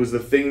 It was the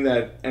thing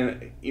that,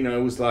 and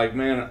it was like,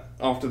 man,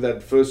 after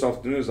that first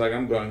afternoon, it was like,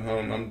 I'm going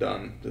home, I'm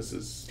done. This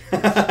is.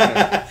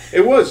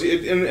 It was,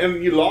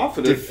 and you laugh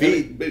at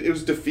defeat. It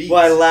was defeat.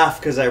 Well, I laugh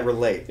because I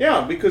relate.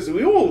 Yeah, because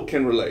we all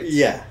can relate.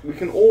 Yeah, we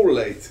can all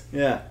relate.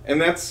 Yeah, and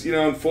that's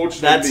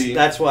unfortunately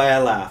that's why I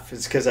laugh.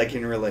 It's because I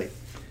can relate.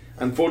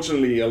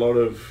 Unfortunately, a lot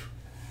of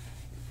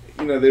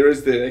there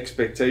is the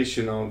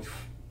expectation of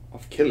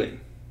killing.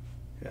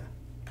 Yeah,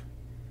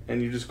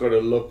 and you just got to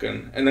look,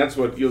 and that's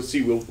what you'll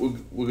see.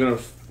 We're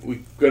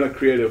gonna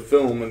create a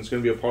film, and it's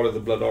gonna be a part of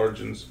the Blood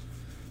Origins.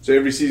 So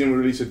every season we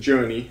release a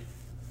journey,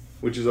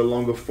 which is a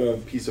longer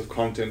form piece of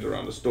content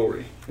around a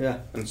story. Yeah.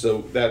 And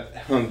so that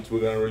hunt we're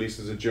going to release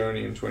as a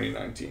journey in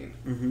 2019.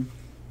 Mm-hmm.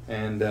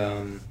 And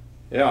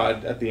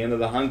at the end of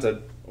the hunt,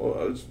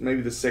 or it was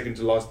maybe the second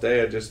to last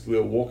day, we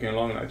were walking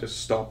along and I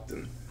just stopped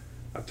and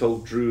I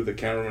told Drew, the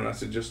cameraman, I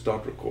said, just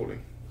start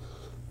recording.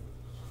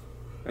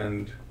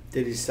 And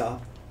did he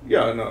stop?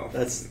 Yeah, no.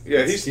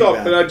 He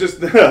stopped, but I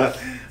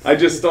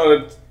just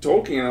started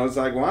talking and I was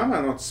like, why am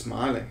I not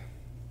smiling?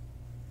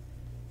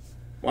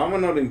 Why am I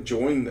not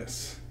enjoying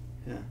this?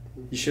 Yeah.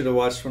 You should have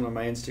watched one of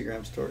my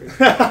Instagram stories.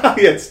 Yeah,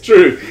 it's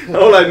true.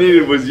 All I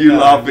needed was you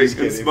laughing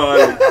and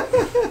smiling.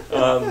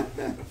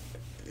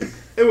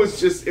 It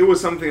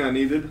was something I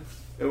needed.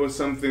 It was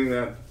something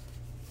that,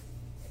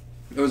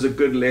 it was a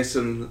good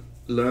lesson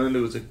learned.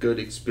 It was a good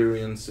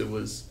experience. It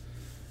was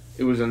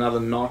another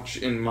notch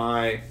in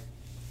my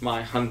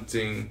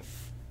hunting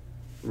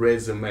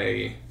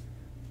resume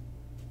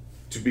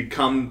to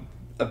become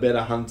a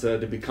better hunter,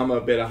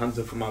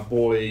 for my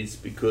boys,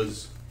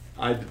 because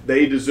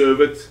they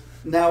deserve it.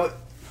 Now,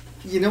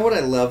 you know what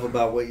I love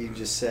about what you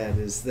just said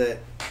is that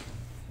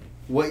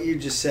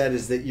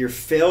your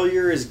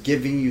failure is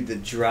giving you the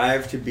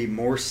drive to be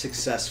more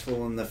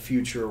successful in the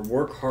future,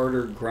 work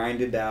harder,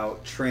 grind it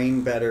out,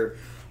 train better,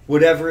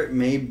 whatever it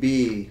may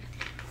be.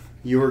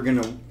 You're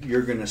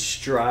gonna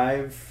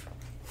strive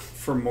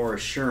for more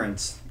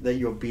assurance that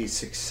you'll be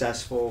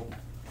successful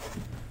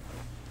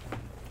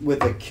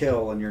with a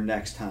kill in your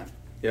next hunt.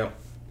 Yeah.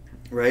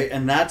 Right?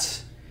 And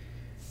that's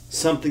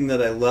something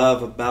that I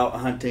love about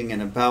hunting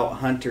and about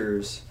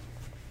hunters,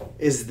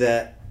 is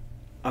that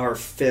our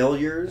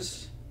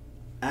failures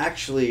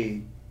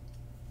actually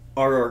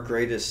are our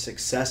greatest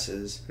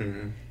successes.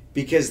 Mm-hmm.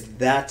 Because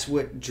that's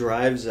what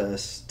drives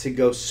us to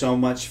go so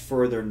much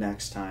further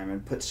next time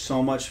and put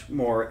so much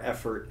more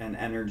effort and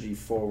energy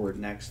forward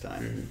next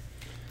time.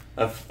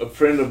 A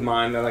friend of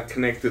mine that I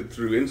connected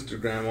through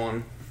Instagram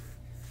on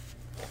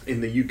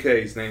in the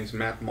UK, his name's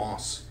Matt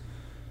Moss,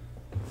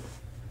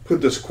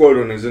 put this quote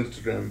on his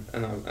Instagram,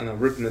 and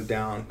I've written it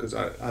down because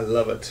I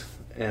love it.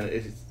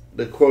 And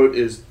the quote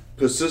is,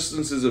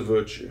 "Persistence is a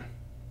virtue.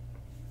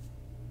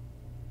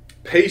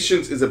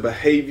 Patience is a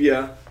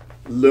behavior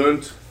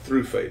learned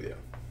through failure."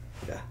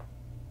 Yeah.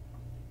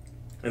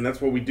 And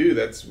that's what we do.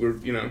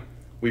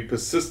 We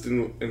persist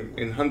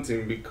in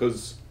hunting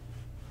because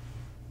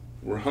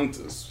we're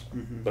hunters,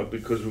 but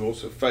because we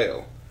also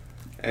fail.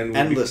 And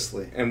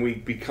endlessly. And we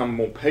become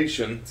more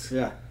patient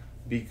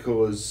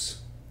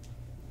because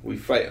we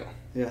fail.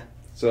 Yeah.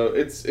 So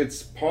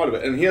it's part of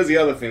it. And here's the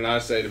other thing I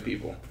say to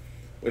people.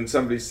 When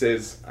somebody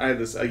says, I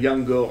had a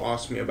young girl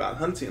ask me about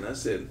hunting, and I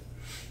said,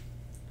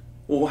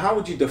 well, how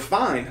would you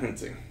define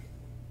hunting?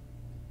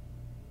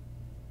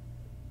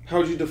 How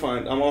would you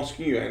define, I'm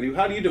asking you, Andy,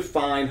 how do you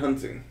define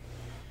hunting?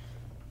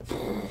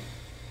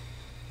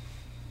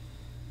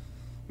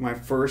 My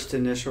first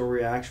initial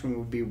reaction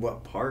would be,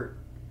 what part?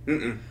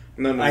 No.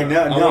 I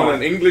know, I want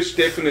an English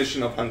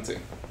definition of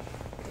hunting.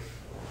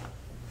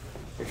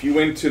 If you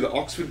went to the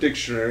Oxford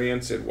Dictionary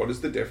and said, what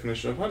is the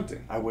definition of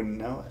hunting? I wouldn't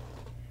know it.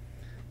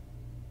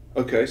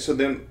 Okay, so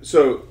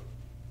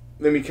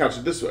let me couch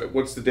it this way.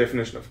 What's the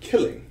definition of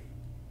killing?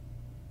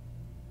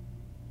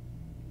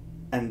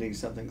 Ending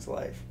something's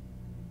life.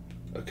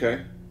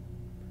 Okay.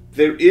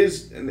 There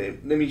is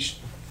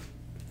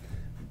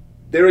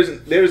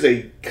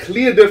a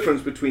clear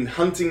difference between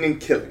hunting and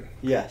killing.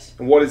 Yes.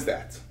 And what is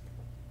that?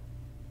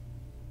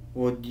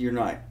 Well, you're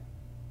not.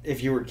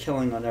 If you were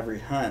killing on every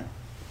hunt,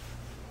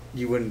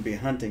 you wouldn't be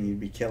hunting,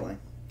 you'd be killing.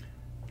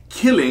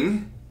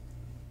 Killing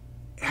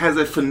has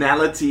a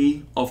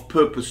finality of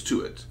purpose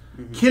to it.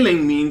 Mm-hmm.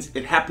 Killing means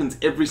it happens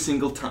every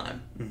single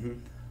time. Mm-hmm.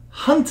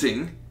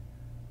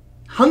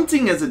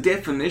 Hunting as a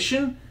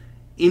definition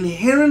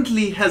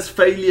inherently has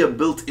failure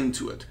built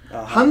into it.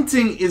 Uh-huh.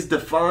 Hunting is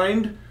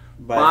defined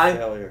by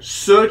failure.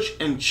 Search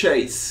and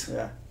chase.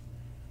 Yeah.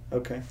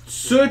 Okay.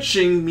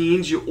 Searching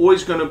means you're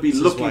always going to be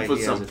looking for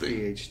something.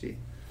 Has a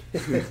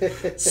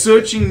PhD.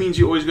 Searching means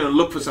you're always going to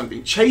look for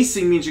something.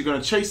 Chasing means you're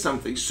going to chase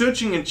something.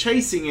 Searching and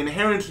chasing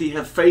inherently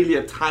have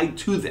failure tied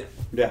to them.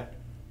 Yeah.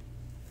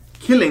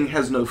 Killing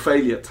has no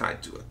failure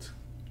tied to it.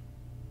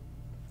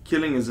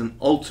 Killing is an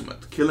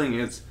ultimate. Killing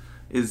is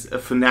a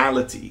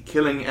finality.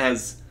 Killing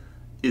is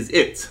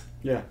it.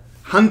 Yeah.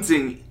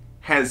 Hunting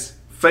has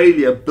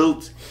failure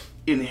built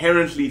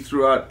inherently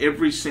throughout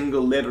every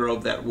single letter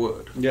of that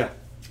word. Yeah.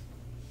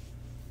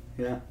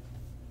 Yeah.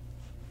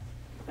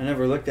 I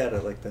never looked at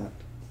it like that.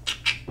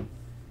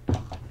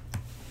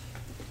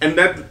 And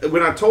that,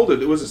 when I told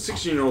it was a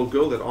 16-year-old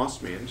girl that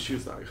asked me, and she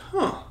was like,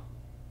 huh.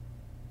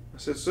 I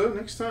said, so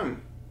next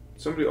time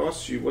somebody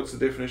asks you what's the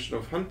definition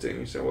of hunting,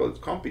 you say, well,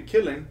 it can't be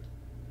killing,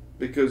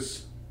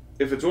 because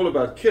if it's all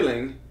about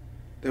killing,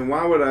 then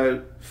why would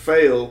I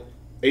fail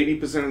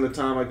 80% of the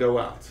time I go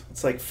out?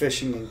 It's like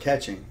fishing and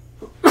catching.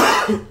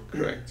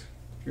 Correct.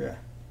 Yeah.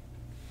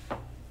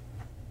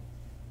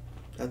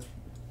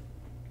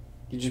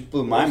 You just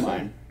blew my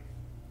mind.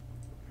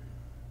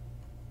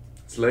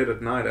 It's late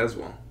at night as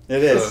well.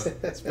 It is. So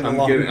it's been a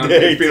long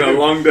day. It's been a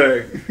long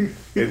day.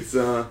 It's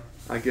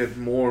I get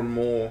more and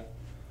more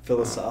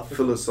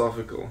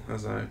philosophical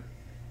as I.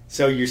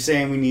 So you're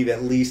saying we need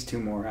at least 2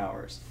 more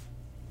hours?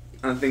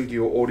 I think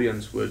your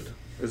audience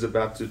is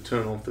about to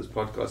turn off this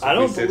podcast. I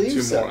don't believe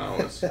 2 so. More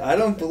hours. I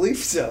don't believe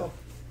so.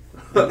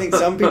 I think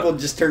some people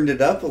just turned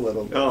it up a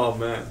little bit. Oh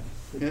man.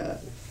 Yeah.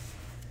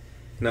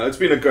 No, it's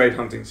been a great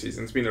hunting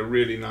season. It's been a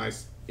really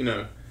nice,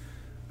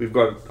 we've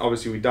got,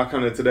 obviously we duck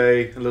hunted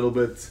today a little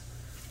bit.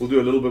 We'll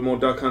do a little bit more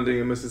duck hunting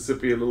in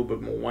Mississippi, a little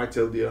bit more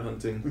whitetail deer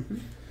hunting. Mm-hmm.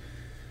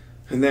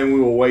 And then we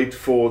will wait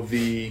for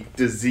the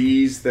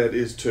disease that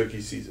is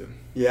turkey season.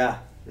 Yeah.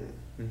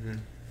 Mm-hmm.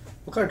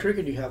 What kind of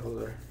turkey do you have over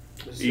there?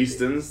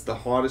 Easterns, the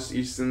hardest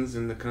Easterns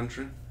in the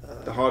country.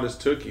 The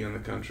hardest turkey in the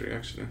country,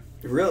 actually.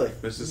 Really?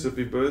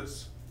 Mississippi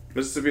birds.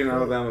 Mississippi and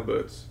Alabama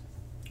birds.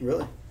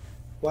 Really?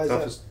 Why is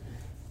that?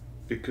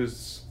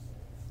 Because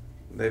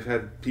they've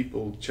had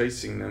people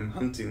chasing them,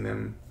 hunting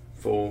them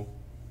for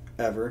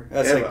ever.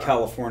 That's ever. like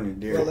California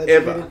deer. Well,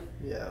 ever.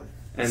 Yeah.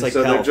 And like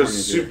so California they're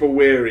just deer. super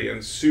wary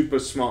and super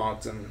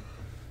smart and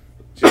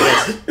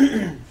just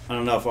I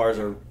don't know if ours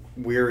are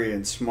weary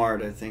and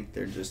smart. I think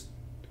they're just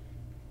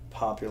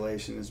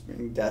population is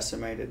being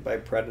decimated by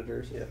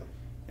predators. Yeah.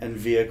 And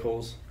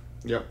vehicles.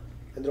 Yep.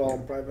 And they're all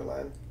on private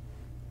land.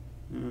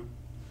 Yeah.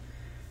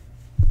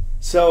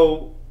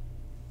 So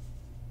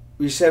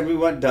we said we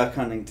went duck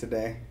hunting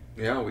today.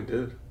 Yeah, we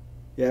did.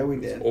 Yeah, we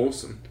did.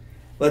 Awesome.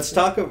 Let's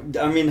talk.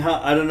 I mean,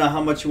 I don't know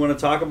how much you want to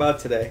talk about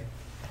today,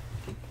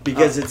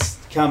 because it's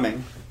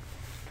coming.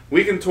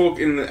 We can talk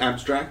in the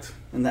abstract.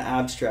 In the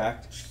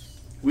abstract.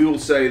 We will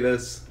say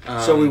this.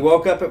 So we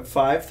woke up at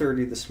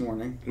 5:30 this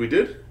morning. We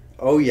did?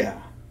 Oh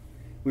yeah,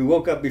 we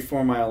woke up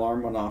before my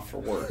alarm went off for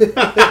work.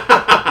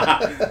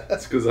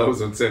 It's because I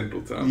was on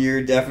Central Time.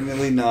 You're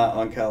definitely not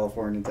on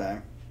California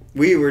time.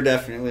 We were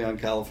definitely on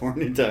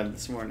California time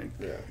this morning.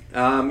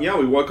 Yeah,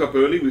 we woke up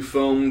early. We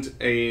filmed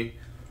a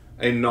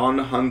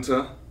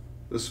non-hunter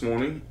this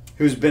morning.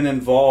 Who's been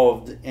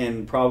involved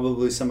in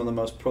probably some of the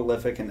most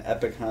prolific and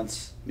epic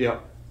hunts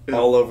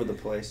all over the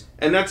place.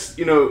 And that's,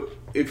 you know,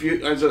 I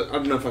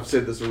don't know if I've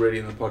said this already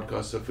in the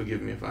podcast, so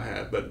forgive me if I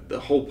have, but the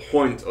whole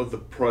point of the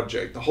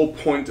project, the whole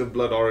point of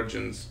Blood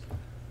Origins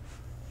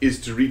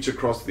is to reach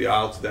across the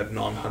aisle to that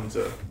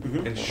non-hunter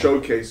and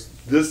showcase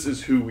this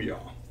is who we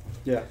are.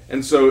 Yeah.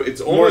 And so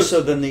it's almost... More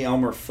so than the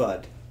Elmer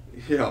Fudd.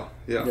 Yeah.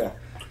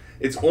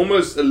 It's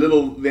almost a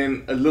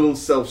little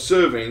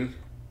self-serving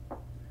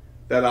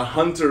that a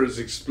hunter is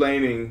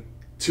explaining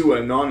to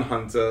a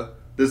non-hunter,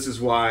 this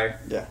is why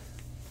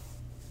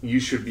you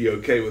should be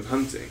okay with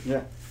hunting.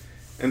 Yeah.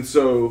 And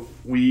so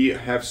we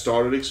have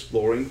started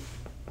exploring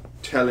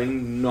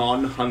telling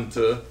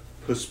non-hunter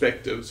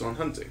perspectives on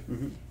hunting.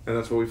 And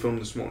that's what we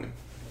filmed this morning.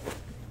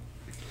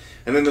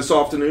 And then this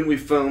afternoon we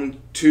filmed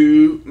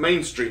 2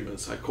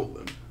 mainstreamers, I call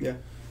them. Yeah.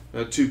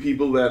 2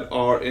 people that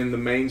are in the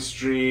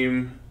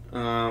mainstream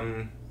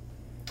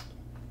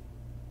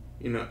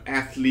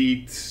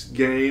athlete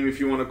game, if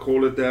you want to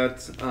call it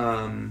that.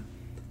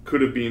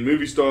 Could have been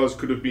movie stars,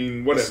 could have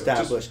been whatever.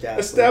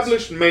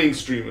 Established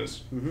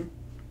mainstreamers.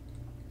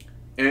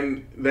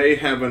 And they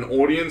have an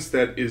audience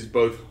that is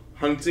both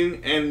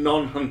hunting and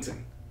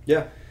non-hunting.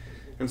 Yeah.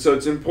 And so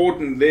it's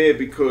important there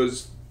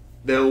because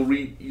they'll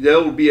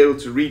be able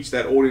to reach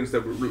that audience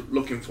that we're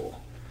looking for.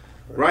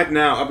 Right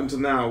now, up until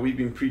now, we've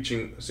been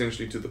preaching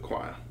essentially to the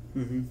choir.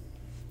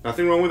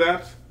 Nothing wrong with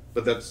that,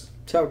 but that's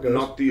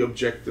not the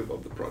objective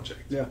of the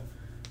project. Yeah.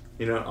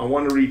 You know, I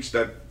want to reach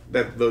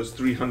those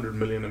 300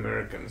 million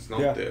Americans,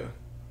 not the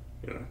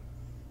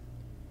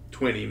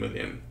 20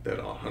 million that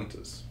are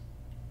hunters.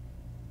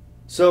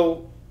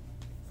 So,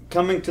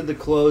 coming to the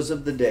close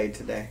of the day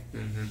today,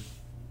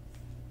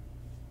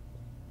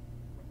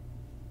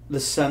 the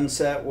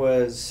sunset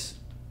was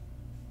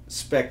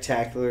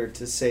spectacular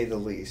to say the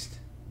least.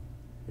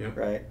 Yep.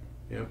 Right?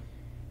 Yep.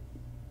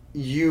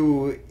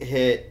 You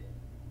hit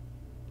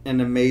an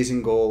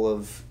amazing goal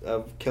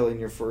of killing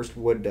your first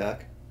wood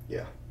duck.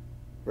 Yeah.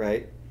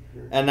 Right?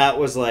 And that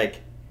was like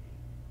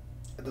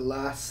at the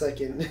last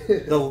second.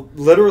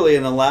 Literally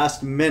in the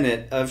last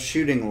minute of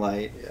shooting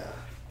light. Yeah.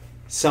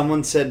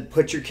 Someone said,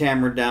 put your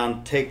camera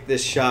down, take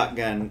this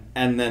shotgun,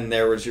 and then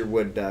there was your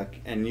wood duck,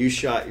 and you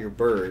shot your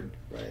bird.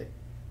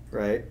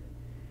 Right?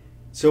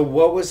 So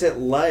what was it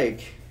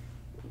like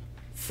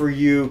for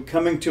you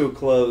coming to a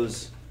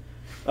close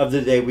of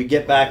the day? We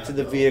get back to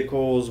the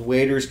vehicles,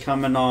 waiters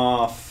coming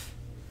off.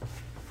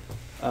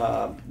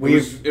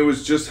 It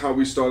was just how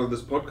we started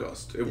this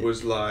podcast. It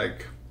was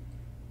like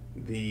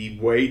the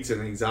weight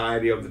and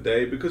anxiety of the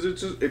day because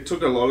it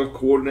took a lot of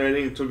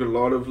coordinating, it took a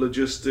lot of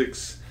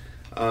logistics.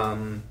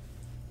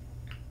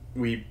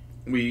 We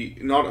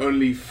not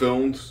only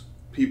filmed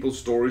people's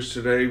stories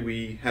today,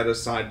 we had a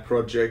side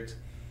project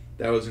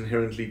that was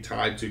inherently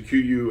tied to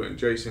QU and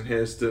Jason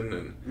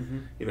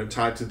Hairston and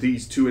tied to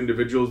these 2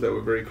 individuals that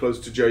were very close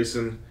to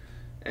Jason.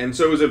 And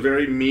so it was a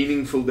very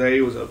meaningful day.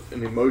 It was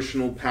an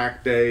emotional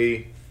packed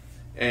day.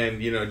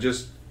 And,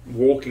 just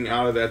walking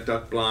out of that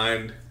duck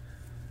blind,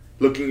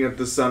 looking at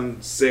the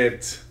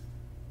sunset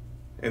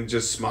and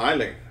just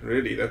smiling,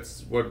 really.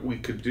 That's what we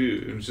could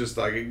do. It was just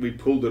like we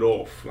pulled it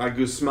off. Like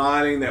we were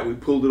smiling that we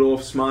pulled it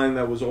off, smiling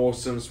that was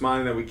awesome,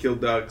 smiling that we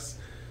killed ducks,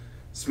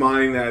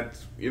 smiling that,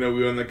 we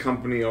were in the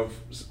company of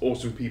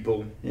awesome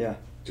people. Yeah.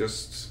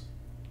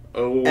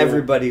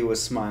 Everybody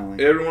was smiling.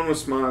 Everyone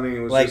was smiling. It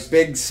was like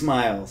big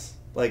smiles.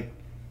 Like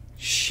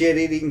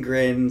shit-eating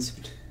grins,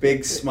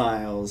 big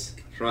smiles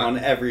on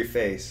every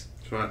face.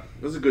 That's right.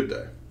 It was a good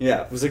day.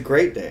 Yeah, it was a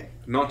great day.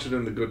 Notch it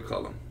in the good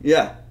column.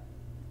 Yeah.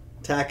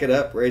 Tack it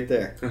up right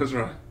there. That's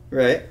right.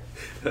 Right?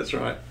 That's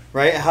right.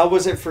 Right? How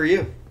was it for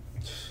you?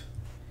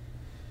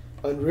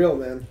 Unreal,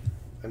 man.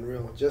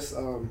 Unreal. Just,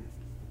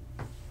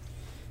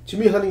 to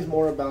me, hunting's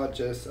more about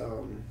just,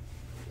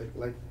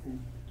 like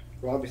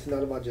Robbie said,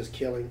 not about just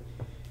killing,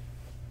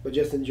 but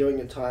just enjoying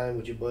your time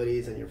with your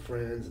buddies and your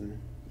friends and,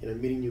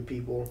 meeting new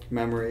people.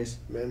 Memories.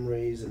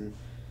 And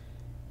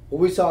what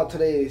we saw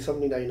today is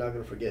something that you're not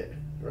going to forget,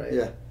 right?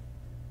 Yeah.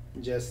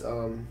 Just,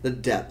 the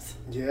depth.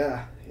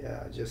 Yeah.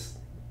 Just,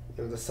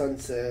 the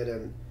sunset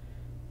and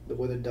the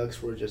way the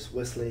ducks were just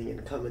whistling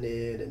and coming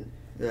in and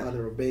how they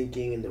were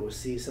banking and they would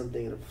see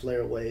something and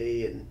flare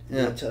away and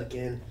tuck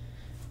in.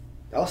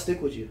 I'll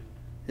stick with you.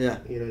 Yeah.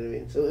 You know what I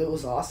mean? So it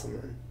was awesome,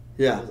 man.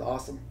 Yeah. It was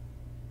awesome.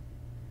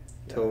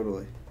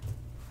 Totally.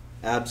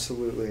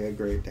 Absolutely a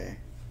great day.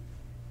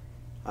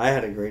 I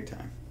had a great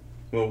time.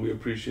 Well, we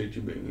appreciate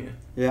you being here.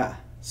 Yeah.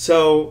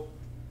 So,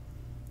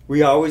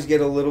 we always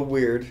get a little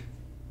weird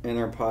in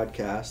our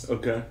podcast.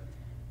 Okay.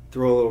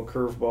 Throw a little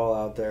curveball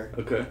out there.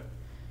 Okay.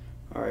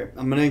 All right.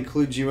 I'm going to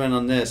include you in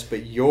on this,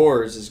 but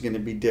yours is going to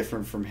be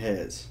different from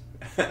his.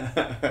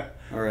 All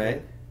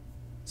right?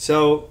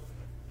 So,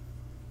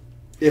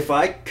 if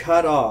I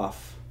cut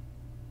off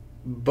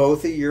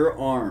both of your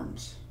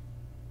arms,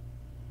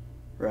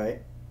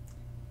 right?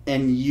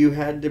 And you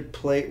had to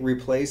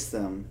replace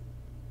them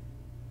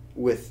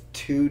with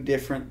 2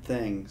 different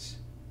things,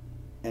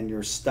 and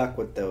you're stuck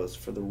with those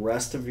for the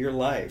rest of your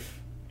life.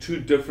 2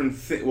 different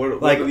things.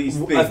 What Like are these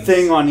things? a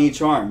thing on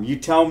each arm. You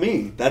tell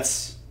me.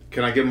 That's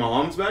Can I get my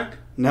arms back?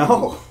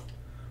 no.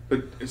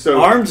 But so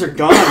Arms are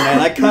gone, man.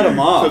 I cut them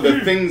So off.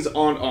 the things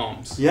aren't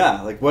arms.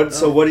 Yeah, like what?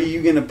 So what are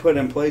you gonna put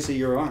in place of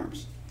your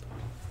arms?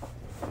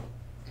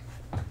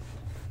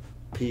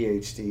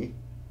 PhD.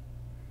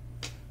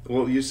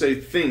 Well, you say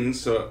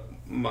things, so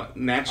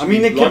naturally, I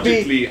mean, it could be-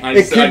 logically,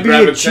 it could be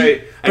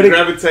I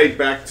gravitate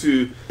back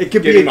to. It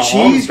could be getting a my cheese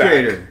arms back.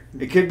 grater.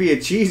 It could be a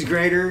cheese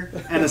grater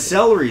and a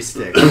celery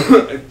stick.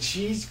 A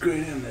cheese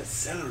grater and a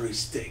celery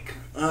stick.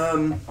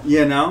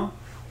 You know?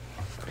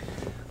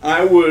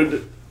 I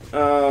would.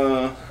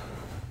 And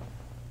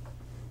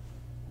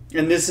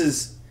this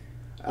is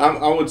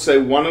I would say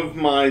one of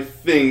my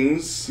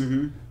things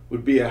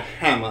would be a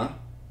hammer,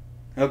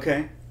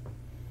 okay.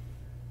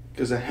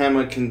 because a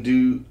hammer can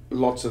do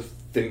lots of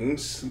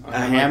things. A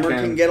hammer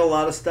can get a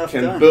lot of stuff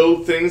can done.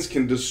 build things,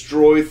 can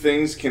destroy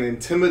things, can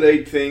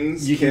intimidate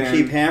things. You can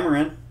keep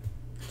hammering.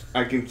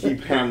 I can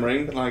keep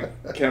hammering, like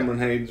Cameron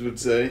Haynes would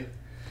say.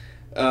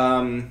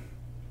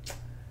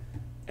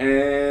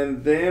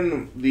 And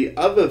then the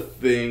other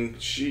thing,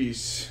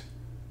 jeez,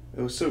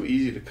 it was so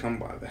easy to come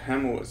by. The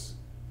hammer was.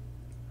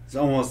 It's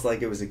almost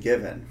like it was a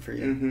given for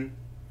you.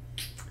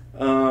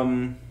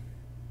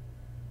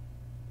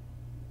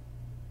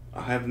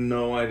 I have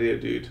no idea,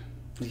 dude.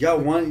 You got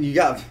one. You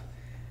got.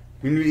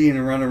 You need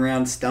to run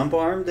around stump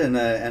armed and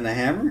a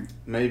hammer.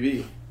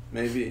 Maybe.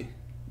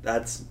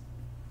 That's.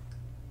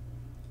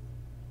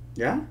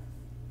 Yeah.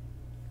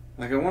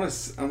 Like I want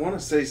to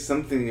say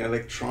something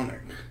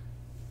electronic.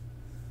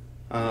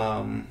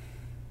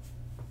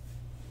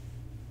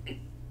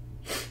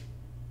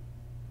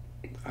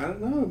 I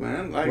don't know,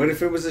 man. Like, What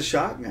if it was a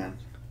shotgun?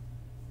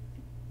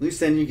 At least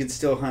then you could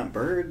still hunt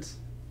birds.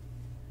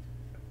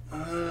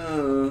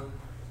 I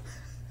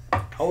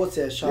would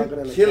say a shotgun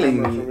and a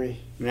killing camera me. for me.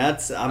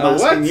 I'm A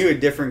asking what? you a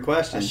different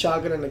question. A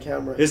shotgun and a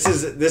camera. This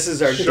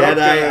is our Shotgun Jedi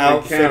and a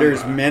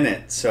Outfitters camera.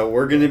 Minute. So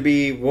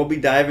we'll be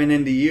diving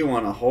into you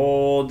on a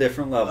whole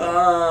different level.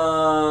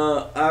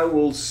 I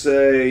will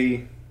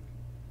say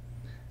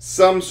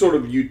some sort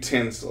of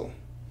utensil,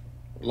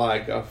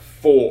 like a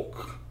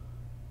fork.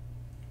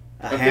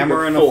 A I think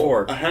hammer and a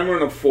fork. A hammer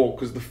and a fork,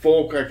 because the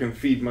fork I can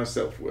feed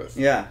myself with.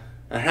 Yeah.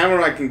 A hammer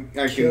I can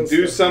Kill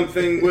do stuff.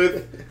 something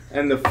with,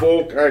 and the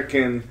fork I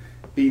can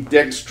be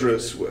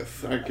dexterous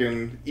with. I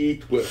can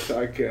eat with.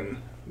 I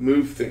can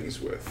move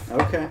things with.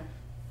 Okay.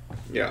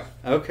 Yeah.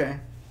 Okay.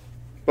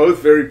 Both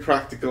very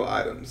practical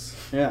items.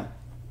 Yeah.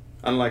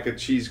 Unlike a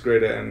cheese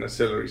grater and a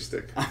celery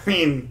stick. I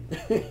mean,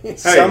 Hey,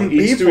 some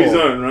each people, to his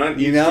own, right?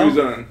 you Each know? to his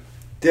own.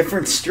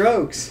 different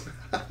strokes.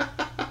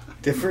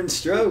 Different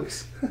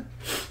strokes.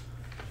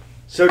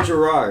 So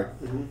Gerard,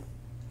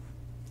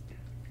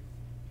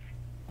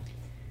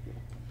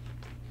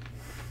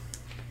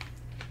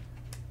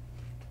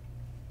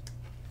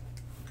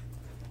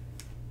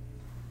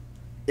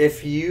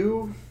 if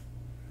you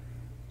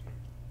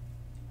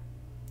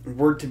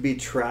were to be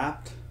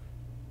trapped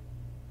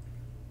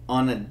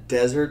on a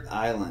desert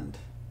island,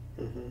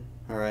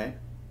 all right,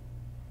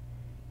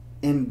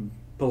 and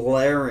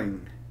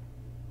blaring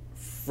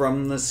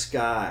from the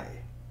sky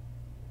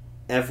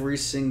every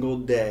single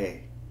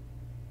day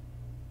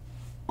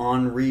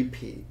on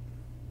repeat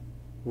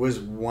was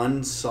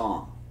one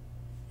song,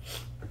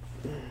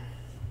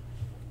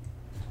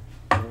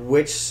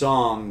 which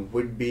song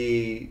would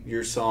be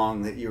your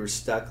song that you were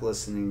stuck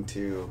listening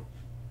to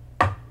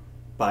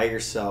by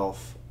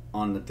yourself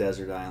on the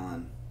desert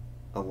island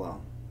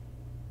alone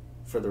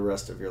for the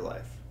rest of your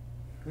life?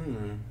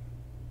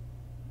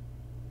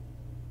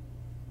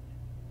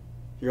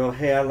 You're all,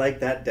 hey, I like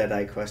that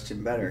Deadeye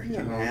question better.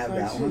 Yeah, Can I have like,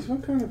 that geez, one?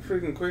 what kind of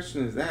freaking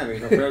question is that?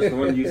 Compared to the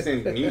one you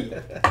sent me.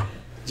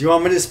 Do you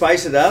want me to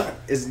spice it up?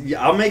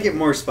 I'll make it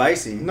more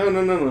spicy. No.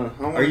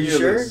 I wanna Are you hear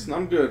sure? this.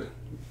 I'm good.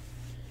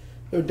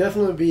 It would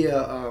definitely be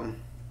a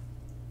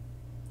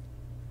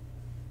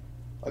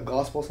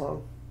gospel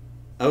song.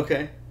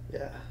 Okay.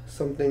 Yeah,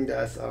 something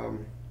that's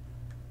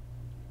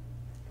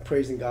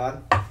praising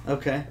God,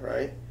 Okay.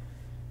 right?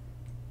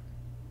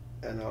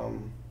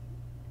 And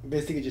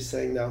basically just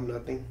saying that I'm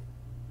nothing,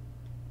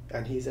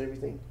 and He's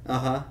everything.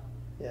 Uh-huh.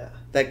 Yeah,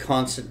 That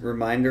constant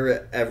reminder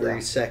at every Yeah.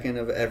 second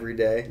of every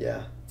day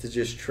yeah, to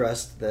just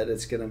trust that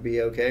it's going to be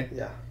okay.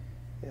 yeah,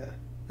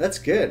 That's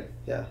good.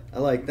 yeah. I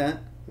like that.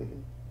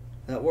 Mhm.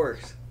 That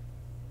works.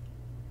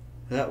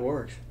 That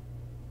works.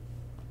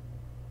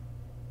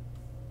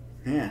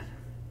 Man.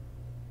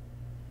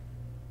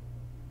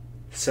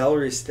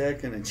 Celery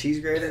stick and a cheese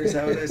grater, is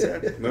that what I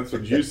said? That's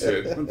what you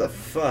said. What the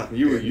fuck?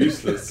 You were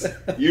useless.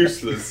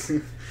 Useless.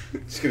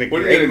 Just going to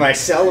What are you grate gonna- my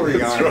celery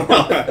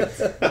That's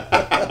on.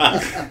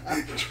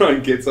 right. Try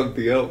and get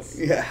something else.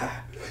 Yeah,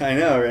 I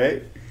know,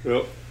 right?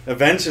 Yep.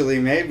 Eventually,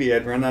 maybe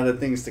I'd run out of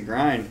things to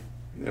grind.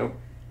 Yep.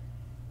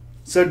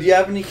 So, do you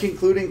have any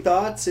concluding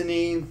thoughts?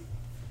 Any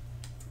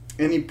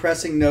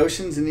pressing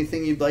notions?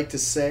 Anything you'd like to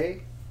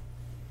say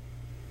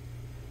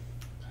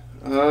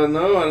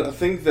No, I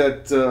think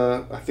that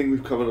I think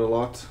we've covered a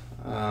lot.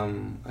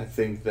 I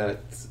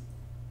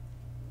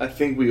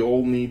think we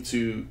all need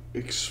to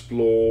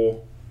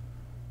explore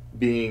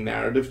being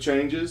narrative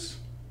changes.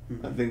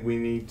 Mm-hmm. I think we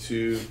need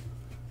to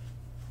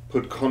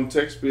put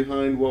context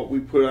behind what we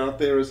put out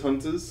there as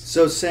hunters.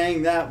 So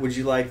saying that, would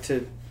you like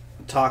to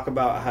talk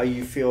about how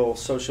you feel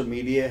social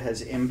media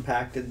has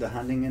impacted the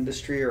hunting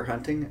industry or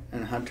hunting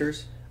and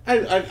hunters?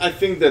 I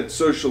think that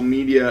social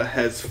media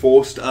has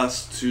forced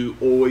us to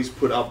always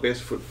put our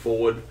best foot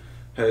forward,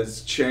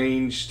 has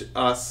changed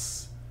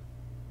the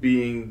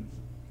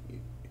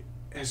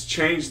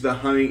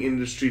hunting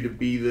industry to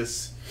be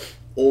this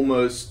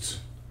almost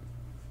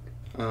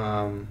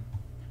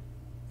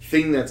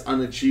thing that's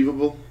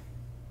unachievable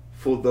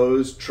for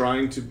those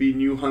trying to be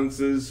new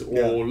hunters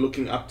or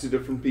looking up to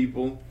different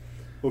people.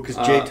 Well, because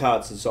Jay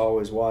Tots is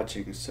always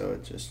watching, so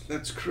it just...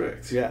 That's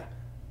correct. Yeah.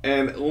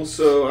 And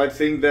also, I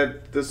think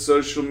that the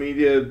social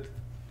media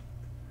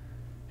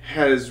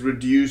has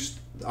reduced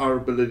our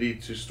ability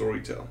to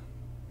storytell.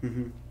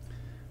 Mm-hmm.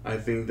 I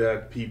think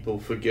that people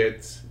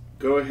forget,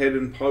 go ahead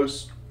and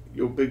post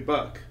your big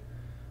buck.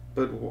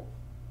 But,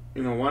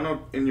 why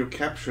not in your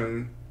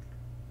caption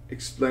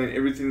explain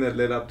everything that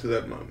led up to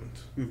that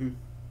moment? Mm-hmm.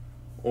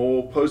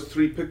 Or post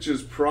 3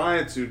 pictures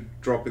prior to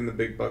dropping the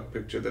big buck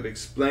picture that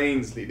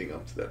explains leading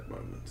up to that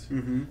moment.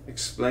 Mm-hmm.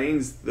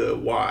 Explains the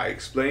why,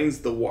 explains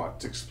the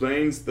what,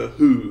 explains the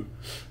who,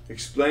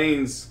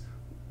 explains,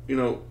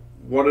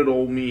 what it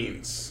all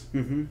means.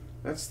 Mm-hmm.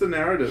 That's the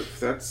narrative.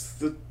 That's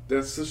the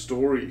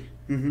story.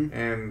 Mm-hmm.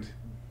 And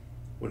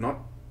we're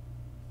not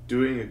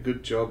doing a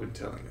good job in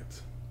telling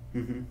it.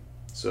 Mm-hmm.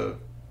 So,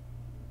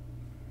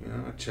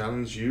 I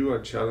challenge you, I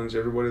challenge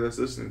everybody that's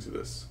listening to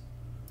this.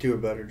 Do a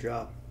better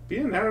job. Be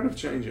a narrative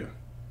changer.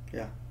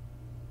 Yeah.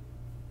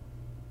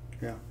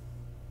 Yeah.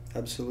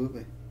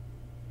 Absolutely.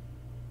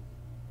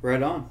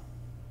 Right on.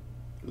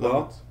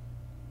 Love it.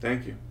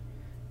 Thank you.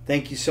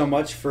 Thank you so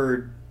much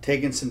for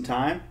taking some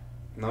time.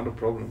 Not a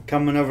problem.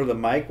 Coming over the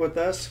mic with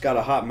us. Got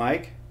a hot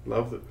mic.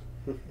 Loved it.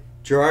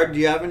 Gerard, do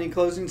you have any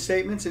closing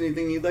statements?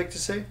 Anything you'd like to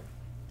say?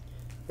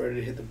 Ready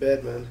to hit the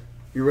bed, man.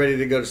 You're ready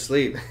to go to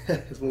sleep.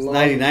 It's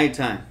night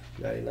time.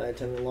 99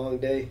 time, a long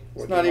day.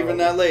 It's not even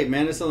that late,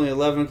 man. It's only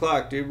 11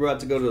 o'clock, dude. We're about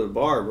to go to the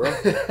bar, bro.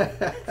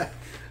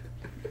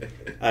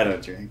 I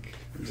don't drink.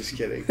 I'm just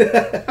kidding. I'm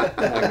not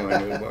going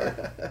to a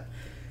bar.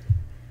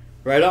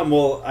 Right on.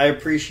 Well, I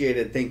appreciate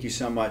it. Thank you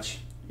so much.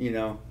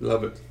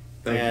 Love it.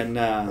 Thank you.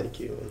 Thank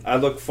you. I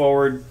look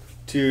forward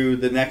to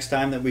the next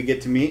time that we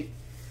get to meet.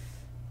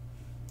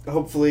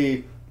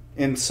 Hopefully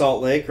in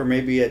Salt Lake or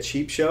maybe at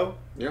Sheep Show.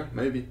 Yeah,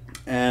 maybe.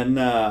 And,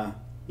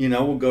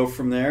 we'll go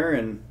from there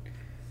and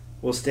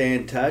we'll stay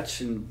in touch.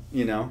 And,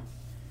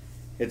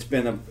 it's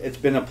been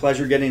a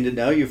pleasure getting to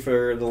know you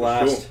for the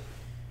last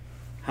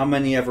how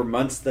many ever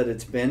months that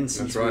it's been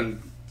since we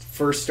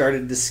first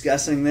started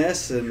discussing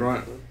this. And, That's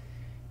right.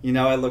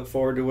 I look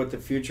forward to what the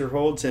future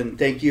holds. And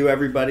thank you,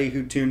 everybody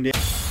who tuned in.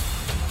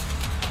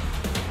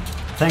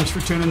 Thanks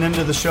for tuning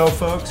into the show,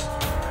 folks.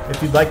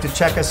 If you'd like to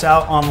check us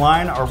out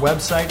online, our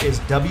website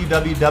is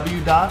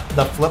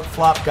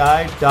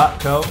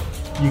www.theflipflopguide.co.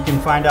 You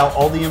can find out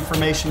all the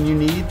information you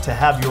need to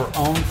have your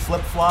own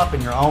flip-flop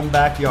in your own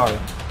backyard.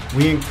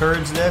 We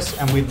encourage this,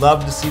 and we'd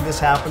love to see this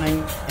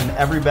happening in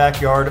every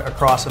backyard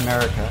across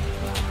America.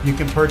 You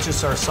can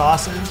purchase our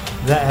sauces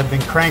that have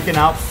been cranking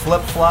out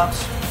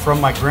flip-flops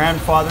from my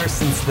grandfather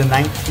since the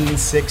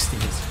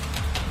 1960s.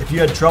 If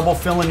you had trouble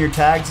filling your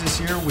tags this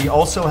year, we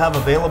also have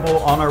available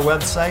on our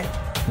website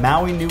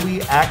Maui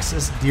Nui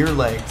Axis deer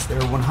legs.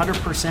 They're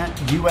 100%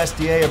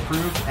 USDA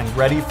approved and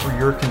ready for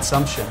your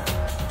consumption.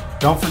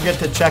 Don't forget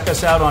to check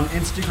us out on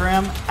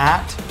Instagram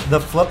at The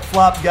Flip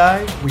Flop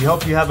Guy. We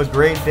hope you have a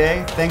great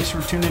day. Thanks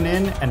for tuning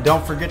in, and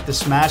don't forget to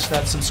smash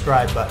that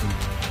subscribe button.